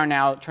 and radar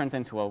now turns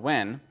into a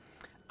win.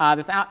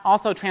 This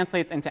also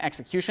translates into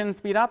execution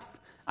speedups.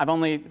 I've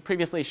only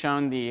previously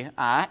shown the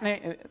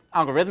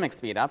algorithmic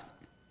speedups.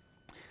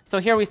 So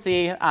here we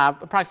see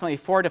approximately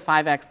 4 to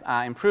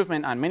 5x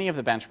improvement on many of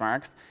the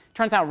benchmarks.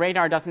 Turns out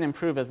radar doesn't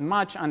improve as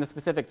much on the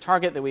specific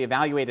target that we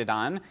evaluated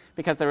on,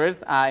 because there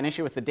is an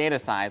issue with the data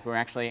size. We're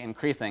actually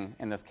increasing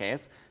in this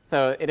case.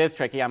 So it is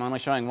tricky. I'm only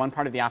showing one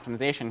part of the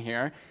optimization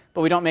here,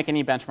 but we don't make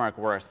any benchmark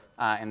worse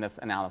in this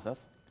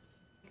analysis.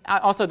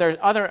 Also, there are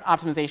other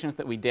optimizations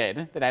that we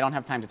did that I don't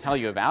have time to tell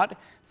you about.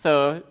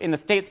 So in the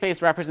state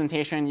space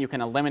representation, you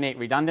can eliminate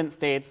redundant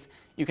states.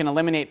 You can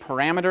eliminate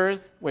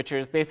parameters, which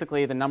is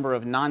basically the number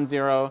of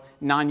non-zero,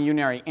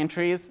 non-unary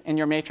entries in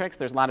your matrix.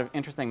 There's a lot of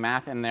interesting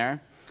math in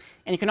there.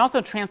 And you can also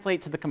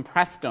translate to the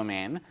compressed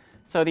domain.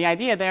 So the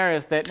idea there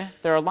is that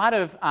there are a lot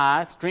of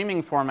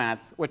streaming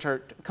formats which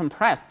are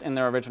compressed in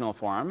their original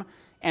form.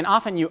 And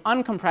often you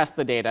uncompress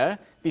the data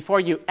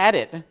before you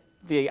edit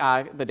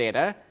the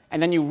data,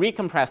 and then you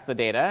recompress the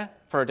data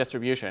for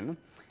distribution.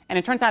 And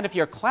it turns out if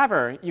you're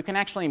clever, you can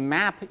actually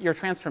map your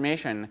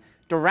transformation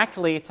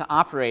directly to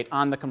operate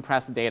on the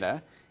compressed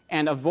data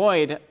and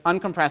avoid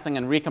uncompressing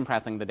and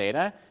recompressing the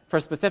data for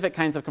specific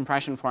kinds of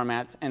compression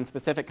formats and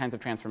specific kinds of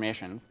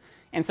transformations.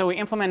 And so we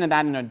implemented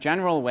that in a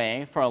general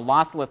way for a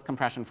lossless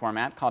compression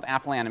format called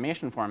Apple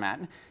animation format.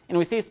 And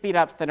we see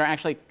speedups that are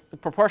actually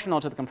proportional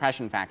to the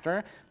compression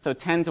factor, so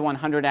 10 to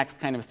 100x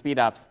kind of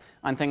speedups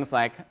on things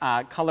like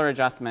color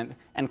adjustment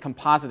and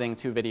compositing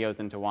two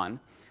videos into one.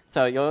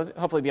 So you'll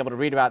hopefully be able to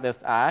read about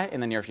this in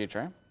the near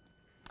future.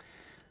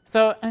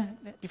 So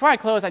before I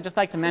close, I'd just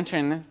like to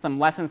mention some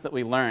lessons that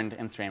we learned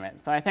in Streamit.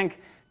 So I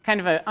think kind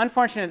of an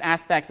unfortunate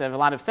aspect of a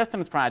lot of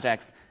systems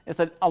projects is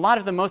that a lot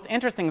of the most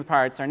interesting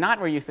parts are not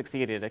where you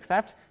succeeded,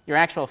 except your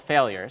actual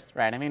failures,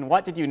 right? I mean,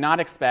 what did you not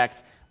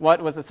expect?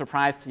 What was a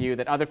surprise to you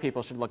that other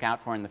people should look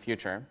out for in the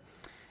future?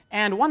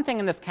 And one thing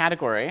in this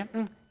category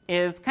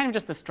is kind of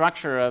just the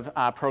structure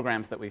of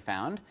programs that we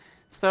found.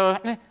 So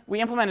we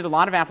implemented a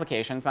lot of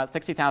applications, about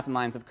 60,000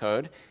 lines of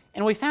code.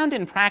 And we found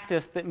in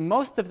practice that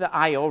most of the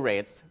I/O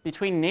rates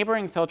between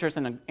neighboring filters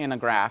in a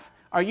graph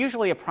are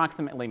usually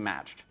approximately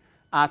matched.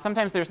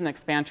 Sometimes there's an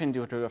expansion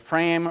due to a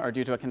frame or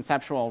due to a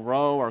conceptual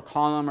row or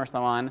column or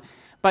so on.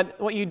 But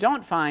what you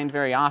don't find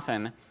very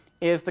often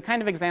is the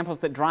kind of examples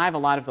that drive a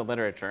lot of the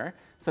literature.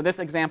 So this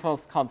example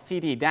is called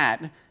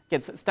CD-DAT,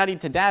 gets studied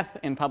to death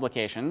in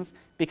publications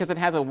because it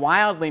has a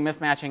wildly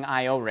mismatching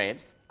I/O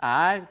rates,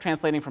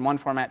 translating from one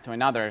format to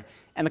another.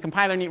 And the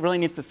compiler really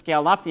needs to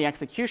scale up the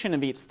execution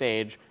of each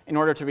stage in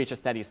order to reach a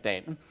steady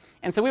state.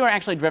 And so we were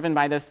actually driven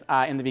by this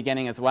in the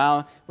beginning as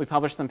well. We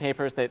published some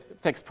papers that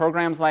fixed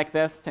programs like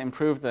this to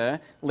improve the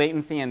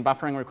latency and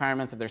buffering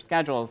requirements of their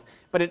schedules.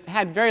 But it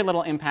had very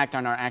little impact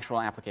on our actual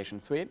application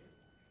suite.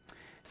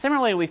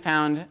 Similarly, we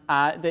found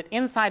that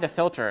inside a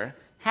filter,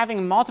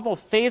 having multiple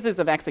phases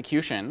of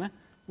execution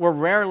was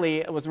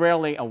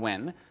rarely a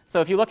win.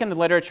 So if you look in the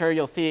literature,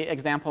 you'll see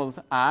examples.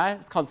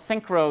 It's called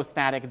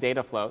cyclostatic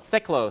data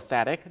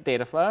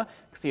flow,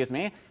 excuse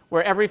me,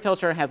 where every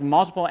filter has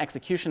multiple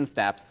execution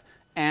steps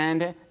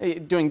and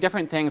doing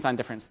different things on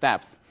different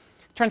steps.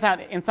 Turns out,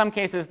 in some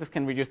cases, this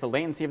can reduce the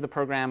latency of the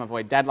program,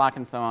 avoid deadlock,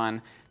 and so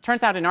on.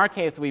 Turns out, in our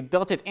case, we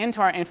built it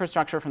into our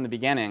infrastructure from the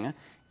beginning,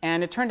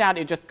 and it turned out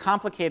it just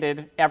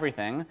complicated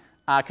everything.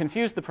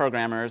 Confused the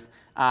programmers.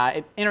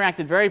 It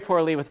interacted very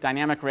poorly with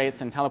dynamic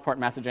rates and teleport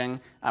messaging,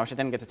 which I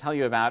didn't get to tell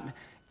you about.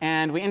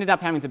 And we ended up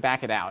having to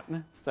back it out.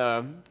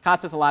 So it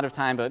cost us a lot of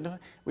time, but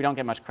we don't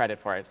get much credit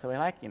for it. So we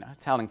like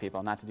telling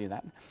people not to do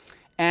that.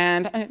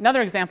 And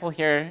another example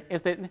here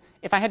is that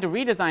if I had to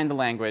redesign the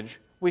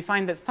language we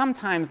find that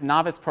sometimes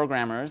novice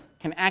programmers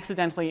can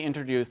accidentally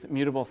introduce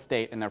mutable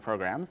state in their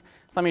programs.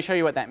 So let me show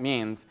you what that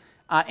means.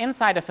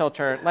 Inside a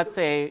filter, let's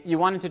say you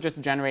wanted to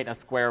just generate a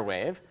square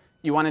wave.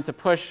 You wanted to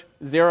push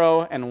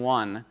 0 and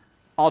 1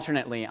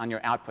 alternately on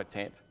your output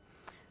tape.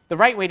 The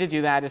right way to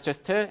do that is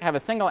just to have a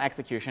single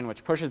execution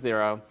which pushes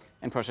 0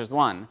 and pushes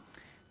 1.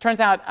 Turns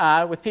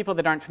out with people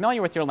that aren't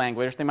familiar with your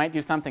language, they might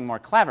do something more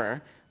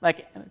clever,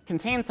 like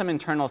contain some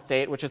internal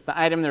state, which is the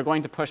item they're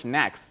going to push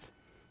next.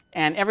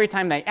 And every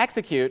time they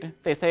execute,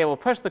 they say, well,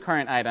 push the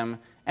current item,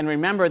 and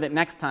remember that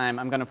next time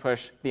I'm going to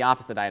push the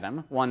opposite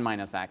item, 1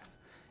 minus x.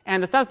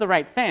 And this does the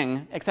right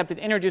thing, except it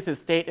introduces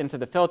state into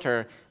the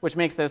filter, which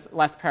makes this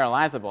less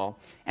parallelizable.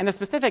 And the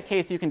specific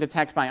case you can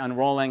detect by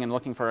unrolling and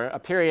looking for a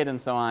period and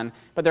so on,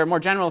 but there are more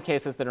general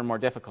cases that are more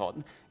difficult.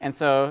 And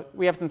so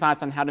we have some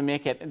thoughts on how to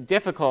make it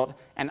difficult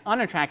and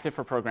unattractive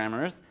for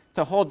programmers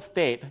to hold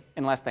state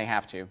unless they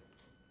have to.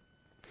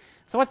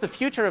 So what's the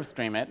future of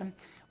StreamIt?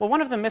 Well,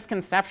 one of the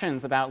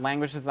misconceptions about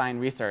language design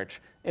research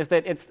is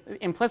that it's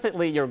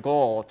implicitly your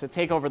goal to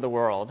take over the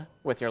world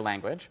with your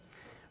language.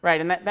 Right,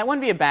 and that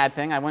wouldn't be a bad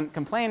thing. I wouldn't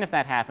complain if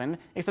that happened,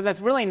 except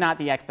that's really not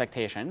the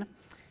expectation.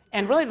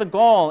 And really the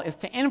goal is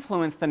to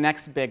influence the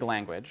next big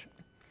language.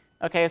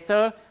 Okay,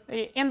 so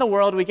in the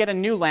world, we get a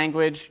new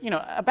language,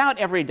 about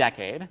every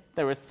decade.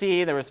 There was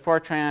C, there was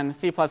Fortran,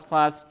 C++,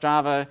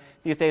 Java.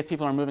 These days,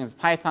 people are moving to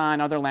Python,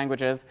 other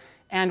languages.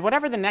 And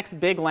whatever the next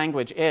big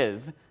language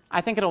is,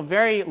 I think it'll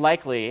very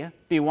likely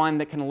be one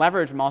that can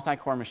leverage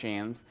multi-core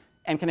machines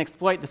and can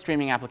exploit the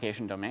streaming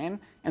application domain.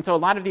 And so a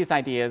lot of these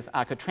ideas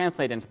could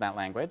translate into that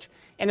language.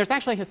 And there's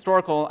actually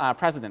historical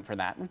precedent for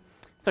that.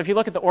 So if you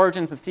look at the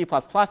origins of C++,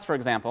 for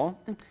example,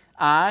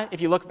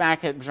 if you look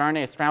back at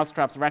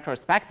Bjarne-Stroustrup's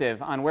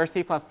retrospective on where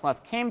C++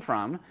 came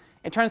from,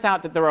 it turns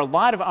out that there were a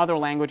lot of other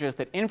languages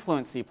that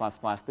influenced C++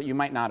 that you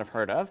might not have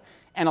heard of.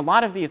 And a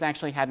lot of these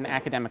actually had an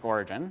academic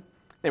origin.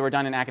 They were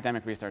done in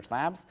academic research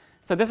labs.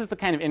 So this is the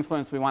kind of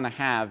influence we want to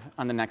have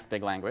on the next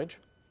big language.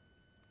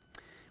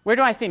 Where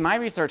do I see my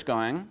research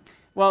going?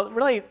 Well,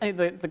 really,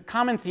 the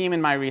common theme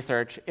in my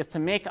research is to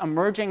make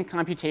emerging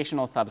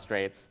computational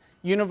substrates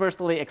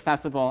universally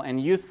accessible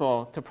and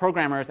useful to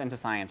programmers and to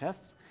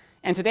scientists.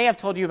 And today I've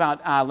told you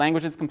about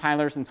languages,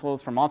 compilers, and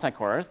tools for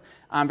multicores.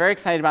 I'm very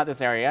excited about this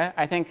area.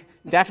 I think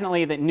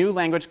definitely that new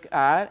language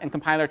and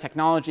compiler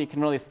technology can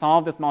really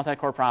solve this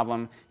multicore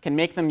problem, can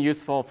make them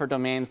useful for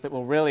domains that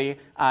will really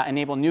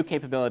enable new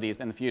capabilities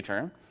in the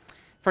future.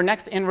 For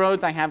next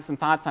inroads, I have some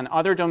thoughts on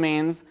other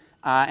domains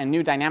and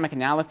new dynamic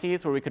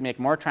analyses where we could make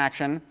more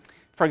traction.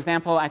 For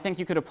example, I think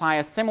you could apply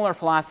a similar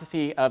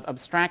philosophy of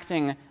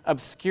abstracting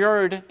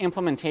obscured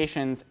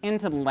implementations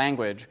into the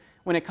language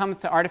when it comes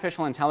to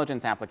artificial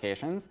intelligence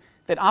applications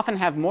that often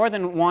have more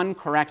than one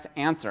correct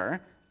answer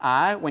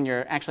when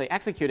you're actually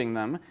executing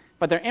them,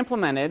 but they're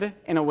implemented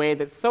in a way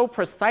that's so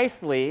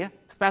precisely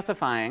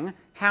specifying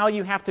how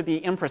you have to be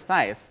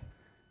imprecise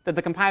that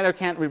the compiler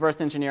can't reverse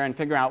engineer and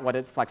figure out what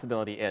its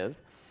flexibility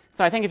is.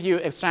 So I think if you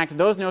abstract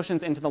those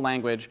notions into the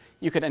language,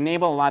 you could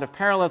enable a lot of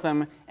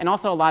parallelism and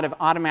also a lot of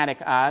automatic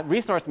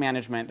resource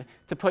management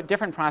to put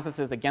different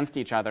processes against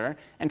each other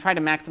and try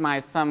to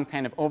maximize some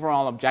kind of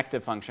overall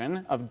objective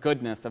function of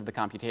goodness of the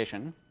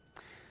computation.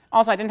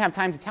 Also, I didn't have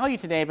time to tell you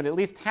today, but at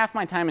least half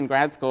my time in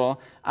grad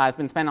school has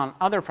been spent on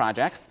other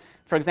projects.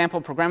 For example,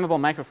 programmable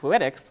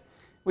microfluidics.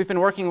 We've been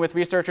working with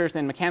researchers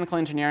in mechanical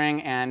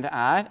engineering and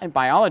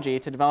biology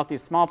to develop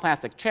these small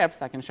plastic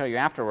chips, I can show you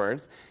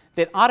afterwards,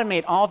 that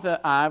automate all of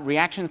the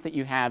reactions that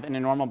you have in a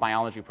normal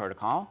biology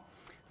protocol.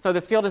 So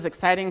this field is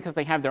exciting because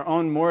they have their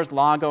own Moore's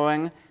law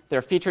going.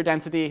 Their feature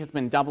density has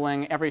been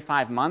doubling every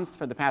 5 months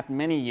for the past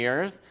many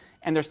years.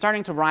 And they're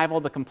starting to rival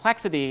the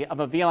complexity of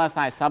a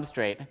VLSI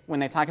substrate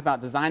when they talk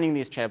about designing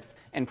these chips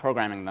and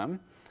programming them.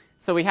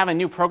 So we have a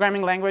new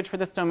programming language for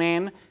this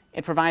domain.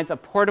 It provides a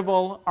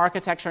portable,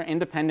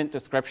 architecture-independent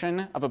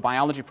description of a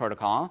biology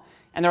protocol.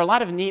 And there are a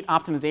lot of neat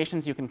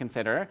optimizations you can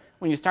consider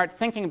when you start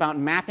thinking about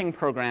mapping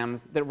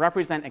programs that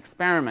represent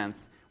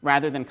experiments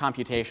rather than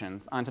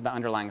computations onto the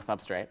underlying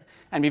substrate.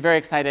 And be very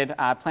excited,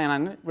 plan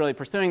on really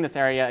pursuing this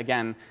area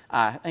again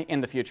in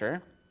the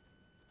future.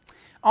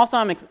 Also,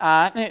 I'm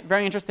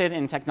very interested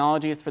in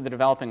technologies for the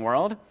developing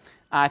world.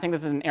 I think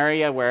this is an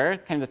area where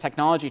kind of the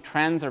technology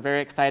trends are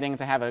very exciting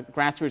to have a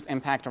grassroots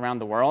impact around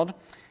the world.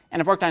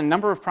 And I've worked on a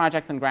number of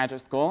projects in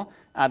graduate school.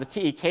 The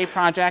TEK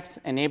project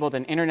enabled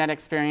an internet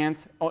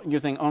experience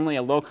using only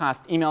a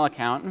low-cost email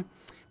account.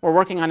 We're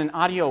working on an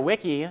audio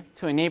wiki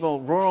to enable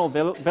rural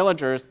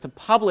villagers to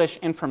publish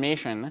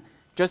information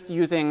just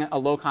using a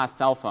low-cost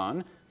cell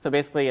phone. So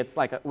basically, it's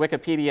like a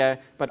Wikipedia,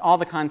 but all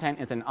the content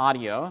is in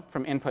audio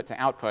from input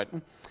to output.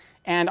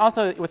 And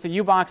also, with the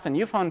Ubox and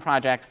Uphone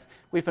projects,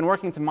 we've been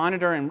working to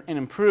monitor and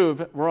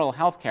improve rural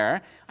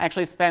healthcare. I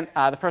actually spent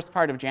the first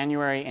part of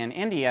January in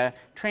India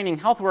training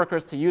health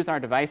workers to use our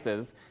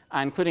devices,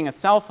 including a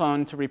cell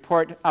phone to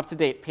report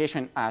up-to-date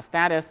patient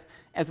status,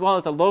 as well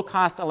as a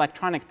low-cost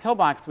electronic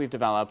pillbox we've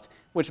developed,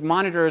 which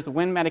monitors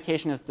when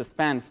medication is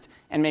dispensed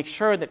and makes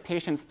sure that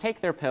patients take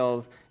their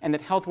pills and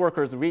that health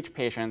workers reach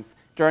patients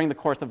during the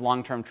course of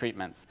long-term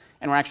treatments.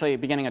 And we're actually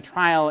beginning a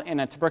trial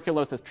in a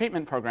tuberculosis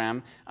treatment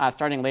program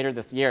starting later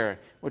this year,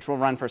 which will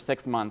run for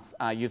 6 months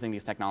using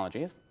these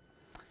technologies.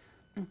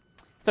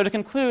 So to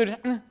conclude,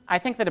 I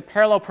think that a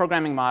parallel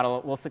programming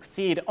model will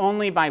succeed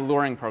only by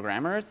luring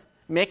programmers,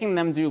 making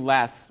them do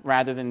less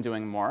rather than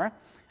doing more.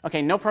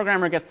 Okay, no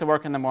programmer gets to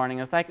work in the morning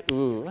and is like,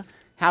 ooh,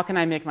 how can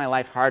I make my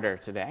life harder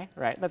today,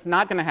 right? That's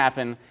not going to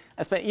happen,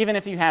 even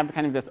if you have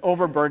kind of this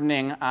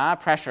overburdening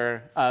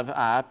pressure of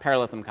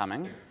parallelism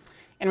coming.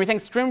 And we think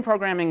stream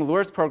programming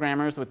lures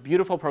programmers with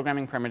beautiful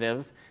programming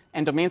primitives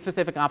and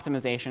domain-specific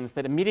optimizations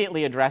that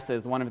immediately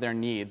addresses one of their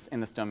needs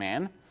in this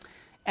domain.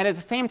 And at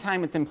the same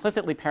time, it's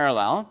implicitly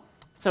parallel,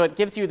 so it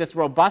gives you this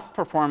robust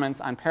performance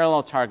on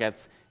parallel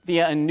targets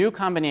via a new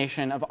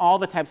combination of all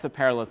the types of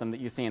parallelism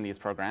that you see in these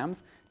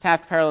programs: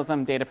 task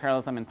parallelism, data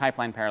parallelism, and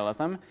pipeline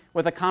parallelism,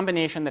 with a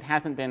combination that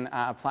hasn't been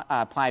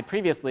applied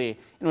previously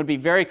and would be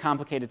very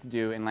complicated to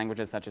do in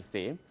languages such as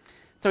C.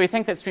 So we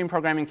think that stream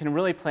programming can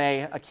really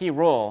play a key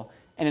role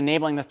in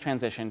enabling this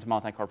transition to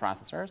multi-core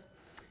processors.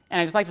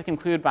 And I'd just like to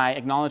conclude by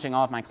acknowledging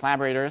all of my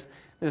collaborators.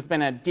 This has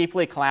been a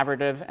deeply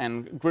collaborative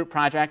and group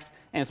project,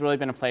 and it's really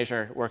been a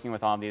pleasure working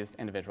with all of these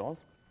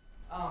individuals.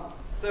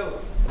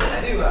 So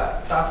I do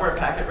software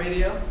packet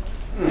radio,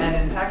 and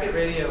in packet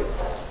radio,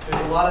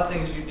 there's a lot of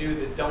things you do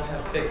that don't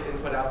have fixed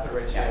input-output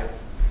ratios.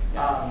 Yes.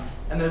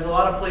 And there's a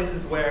lot of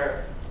places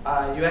where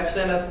you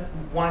actually end up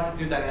wanting to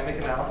do dynamic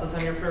analysis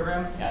on your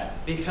program,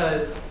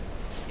 because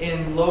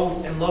in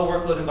low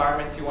workload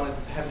environments, you want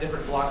to have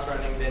different blocks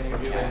running than you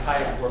do in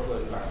high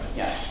workload environments.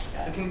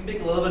 So can you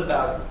speak a little bit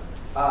about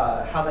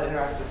how that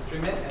interacts with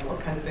streaming and what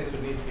kinds of things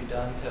would need to be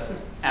done to...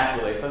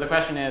 Absolutely. So the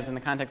question is, in the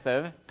context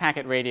of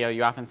packet radio,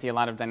 you often see a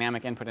lot of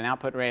dynamic input and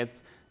output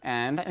rates,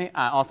 and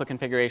also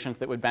configurations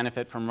that would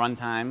benefit from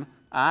runtime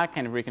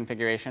kind of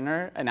reconfiguration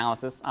or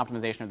analysis,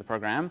 optimization of the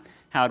program.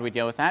 How would we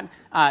deal with that?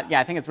 Yeah,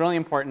 I think it's really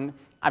important.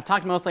 I've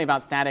talked mostly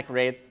about static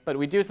rates, but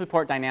we do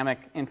support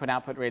dynamic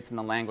input-output rates in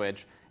the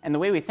language. And the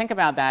way we think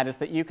about that is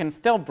that you can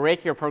still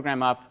break your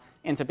program up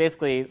into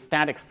basically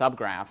static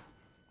subgraphs,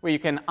 where you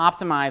can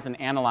optimize and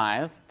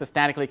analyze the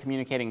statically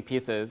communicating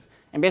pieces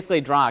and basically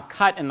draw a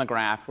cut in the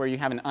graph where you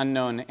have an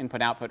unknown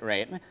input-output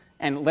rate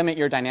and limit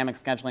your dynamic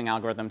scheduling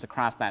algorithm to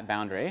cross that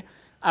boundary.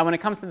 When it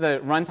comes to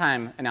the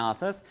runtime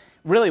analysis,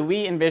 really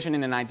we envision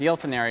in an ideal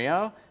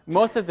scenario,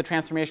 most of the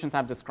transformations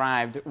I've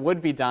described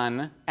would be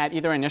done at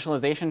either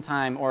initialization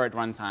time or at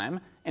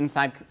runtime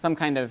inside some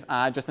kind of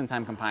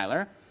just-in-time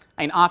compiler.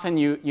 And often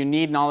you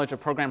need knowledge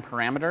of program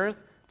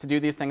parameters to do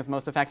these things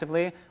most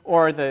effectively,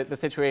 or the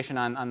situation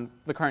on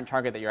the current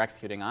target that you're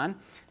executing on.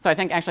 So I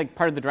think actually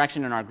part of the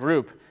direction in our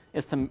group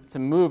is to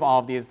move all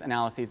of these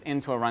analyses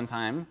into a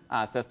runtime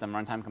system,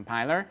 runtime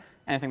compiler.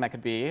 And I think that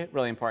could be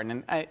really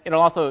important. And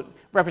it'll also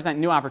represent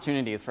new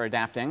opportunities for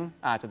adapting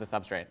to the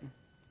substrate.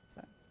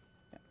 So,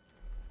 yeah.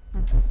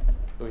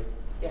 Luis?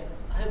 Yeah,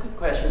 I have a quick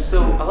question.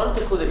 So a lot of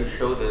the code that you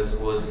showed us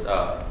was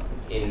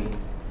in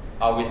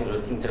algorithms or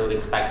things that I would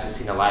expect to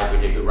see in a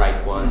library that you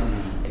write once,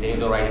 and then you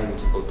don't write it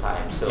multiple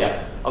times. So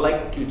I'd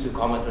like you to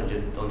comment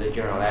on the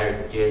generality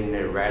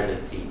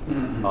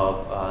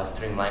of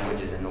string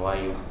languages and why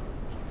you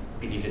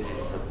believe that this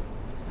is a...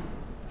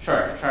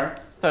 Sure.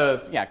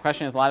 So yeah,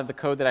 question is a lot of the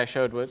code that I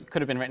showed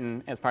could have been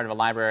written as part of a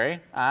library,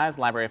 as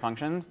library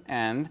functions,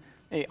 and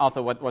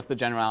also what's the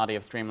generality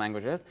of stream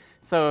languages.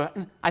 So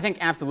I think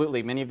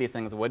absolutely many of these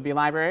things would be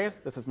libraries.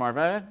 This is more of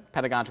a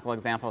pedagogical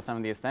example of some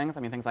of these things.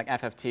 I mean, things like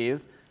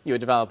FFTs, you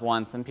would develop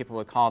once and people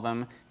would call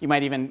them. You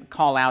might even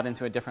call out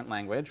into a different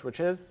language, which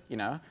is,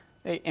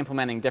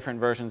 implementing different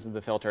versions of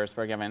the filters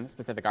for a given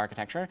specific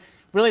architecture.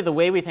 Really, the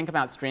way we think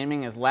about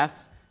streaming is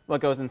less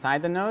what goes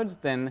inside the nodes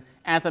than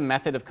as a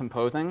method of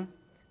composing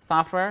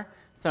software.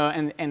 So,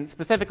 and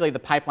specifically the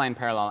pipeline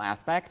parallel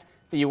aspect,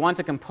 that you want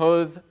to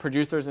compose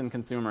producers and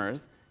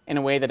consumers in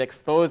a way that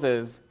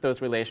exposes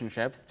those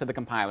relationships to the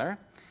compiler.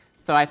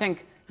 So I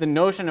think the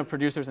notion of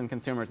producers and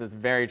consumers is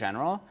very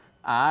general.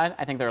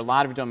 I think there are a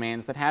lot of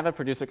domains that have a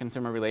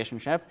producer-consumer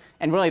relationship,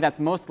 and really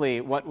that's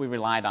mostly what we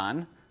relied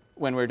on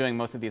when we're doing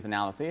most of these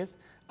analyses.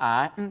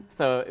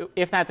 So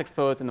if that's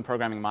exposed in the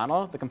programming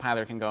model, the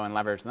compiler can go and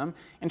leverage them.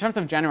 In terms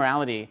of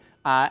generality,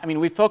 I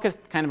mean, we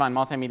focused kind of on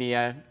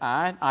multimedia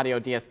audio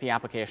DSP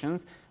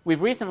applications.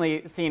 We've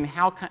recently seen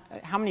how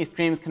many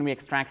streams can we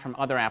extract from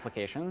other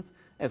applications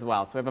as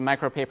well. So we have a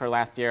micro paper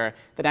last year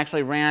that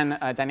actually ran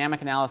a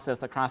dynamic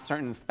analysis across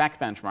certain spec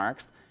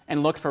benchmarks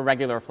and looked for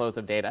regular flows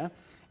of data.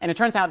 And it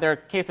turns out there are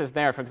cases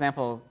there, for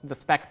example, the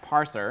spec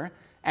parser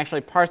actually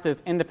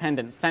parses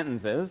independent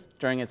sentences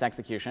during its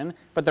execution,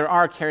 but there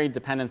are carried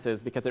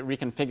dependencies because it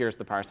reconfigures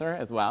the parser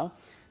as well.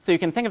 So you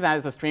can think of that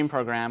as the stream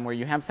program where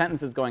you have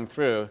sentences going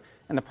through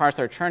and the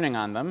parser churning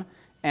on them.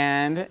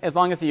 And as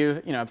long as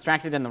you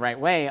abstract it in the right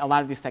way, a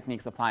lot of these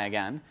techniques apply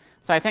again.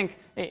 So I think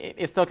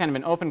it's still kind of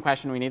an open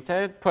question. We need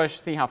to push,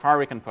 see how far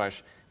we can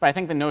push. But I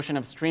think the notion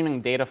of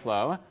streaming data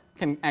flow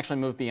can actually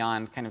move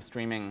beyond kind of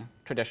streaming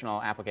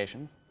traditional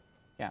applications.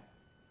 Yeah.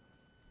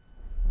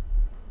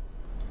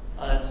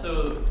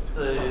 So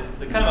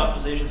the kind of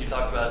optimizations you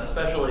talked about,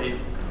 especially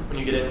when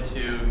you get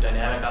into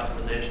dynamic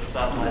optimizations,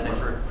 optimizing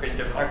for crazy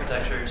different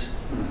architectures,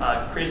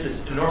 creates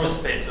this enormous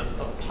space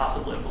of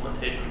possible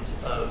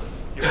implementations of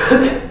your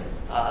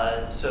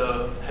program.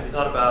 So have you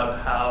thought about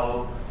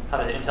how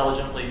to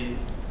intelligently,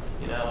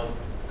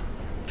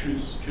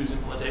 choose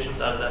implementations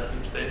out of that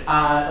huge space?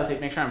 Let's see,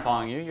 make sure I'm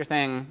following you. You're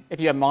saying if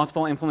you have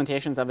multiple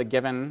implementations of a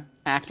given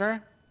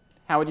actor,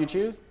 how would you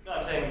choose? No,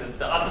 I'm saying that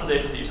the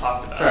optimizations that you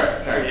talked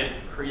about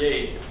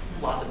create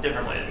lots of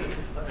different ways of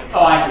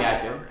Oh, I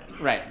see.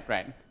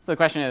 Right. So the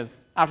question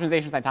is,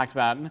 optimizations I talked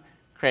about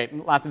create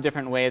lots of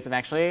different ways of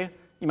actually,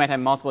 you might have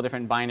multiple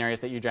different binaries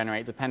that you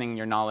generate depending on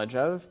your knowledge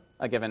of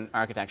a given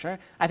architecture.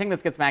 I think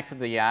this gets back to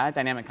the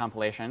dynamic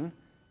compilation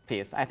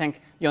piece. I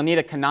think you'll need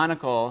a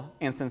canonical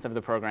instance of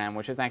the program,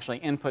 which is actually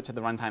input to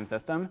the runtime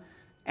system.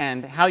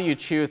 And how you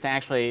choose to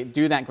actually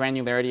do that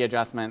granularity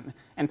adjustment,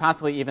 and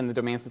possibly even the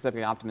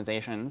domain-specific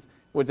optimizations,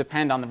 would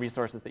depend on the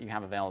resources that you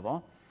have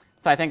available.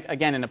 So I think,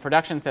 again, in a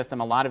production system,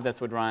 a lot of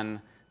this would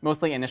run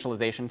mostly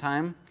initialization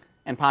time,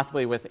 and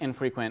possibly with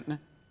infrequent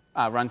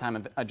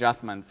runtime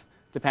adjustments,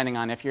 depending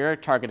on if your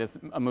target is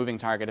a moving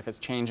target, if it's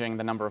changing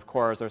the number of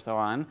cores or so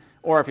on,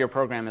 or if your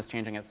program is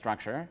changing its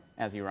structure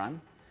as you run.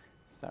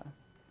 So,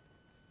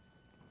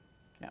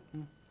 yeah.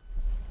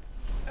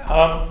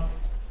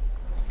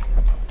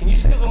 Can you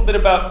say a little bit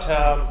about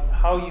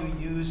how you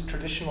use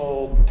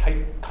traditional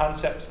type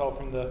concepts all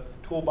from the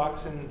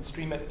toolbox and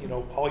stream it,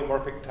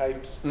 polymorphic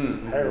types,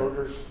 higher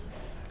order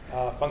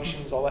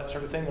functions, all that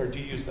sort of thing, or do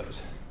you use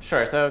those?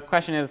 Sure. So the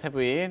question is, have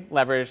we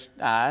leveraged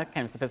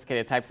kind of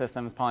sophisticated type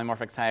systems,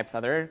 polymorphic types,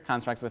 other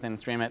constructs within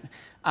Streamit?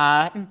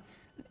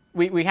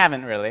 We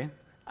haven't really.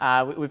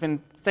 We've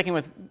been sticking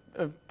with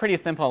a pretty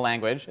simple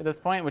language at this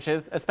point, which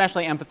is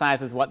especially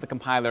emphasizes what the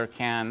compiler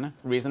can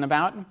reason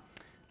about.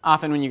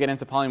 Often when you get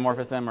into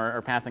polymorphism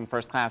or passing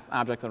first-class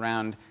objects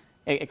around,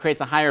 it creates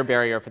a higher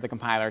barrier for the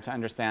compiler to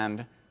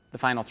understand the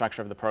final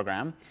structure of the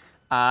program.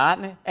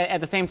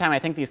 At the same time, I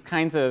think these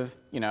kinds of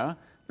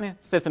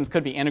systems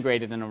could be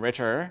integrated in a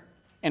richer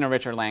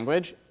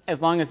language,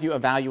 as long as you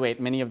evaluate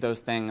many of those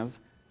things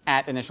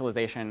at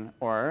initialization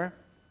or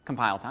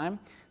compile time.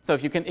 So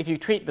if you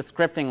treat the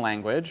scripting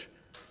language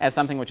as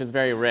something which is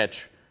very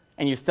rich,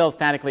 and you still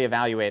statically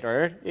evaluate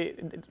or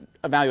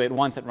evaluate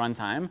once at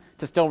runtime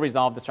to still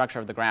resolve the structure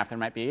of the graph, there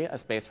might be a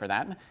space for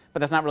that.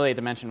 But that's not really a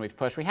dimension we've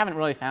pushed. We haven't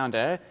really found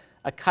a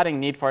cutting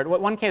need for it.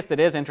 One case that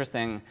is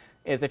interesting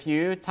is if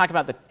you talk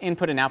about the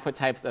input and output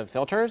types of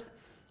filters,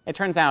 it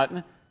turns out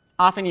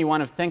often you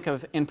want to think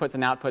of inputs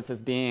and outputs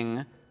as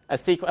being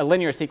a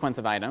linear sequence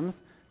of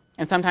items.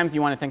 And sometimes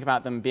you want to think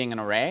about them being an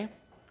array.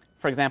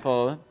 For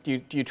example, do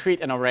you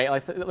treat an array,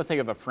 let's think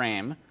of a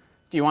frame.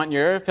 Do you want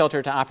your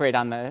filter to operate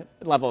on the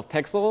level of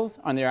pixels,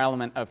 on the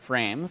element of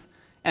frames?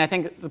 And I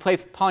think the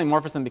place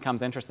polymorphism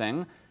becomes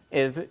interesting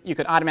is you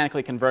could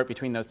automatically convert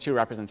between those two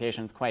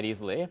representations quite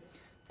easily.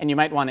 And you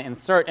might want to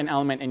insert an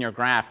element in your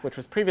graph which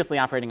was previously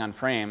operating on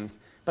frames,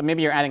 but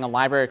maybe you're adding a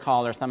library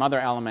call or some other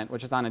element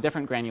which is on a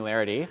different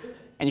granularity,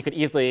 and you could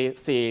easily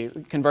see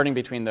converting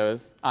between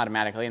those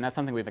automatically, and that's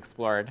something we've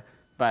explored,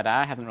 but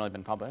hasn't really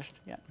been published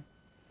yet.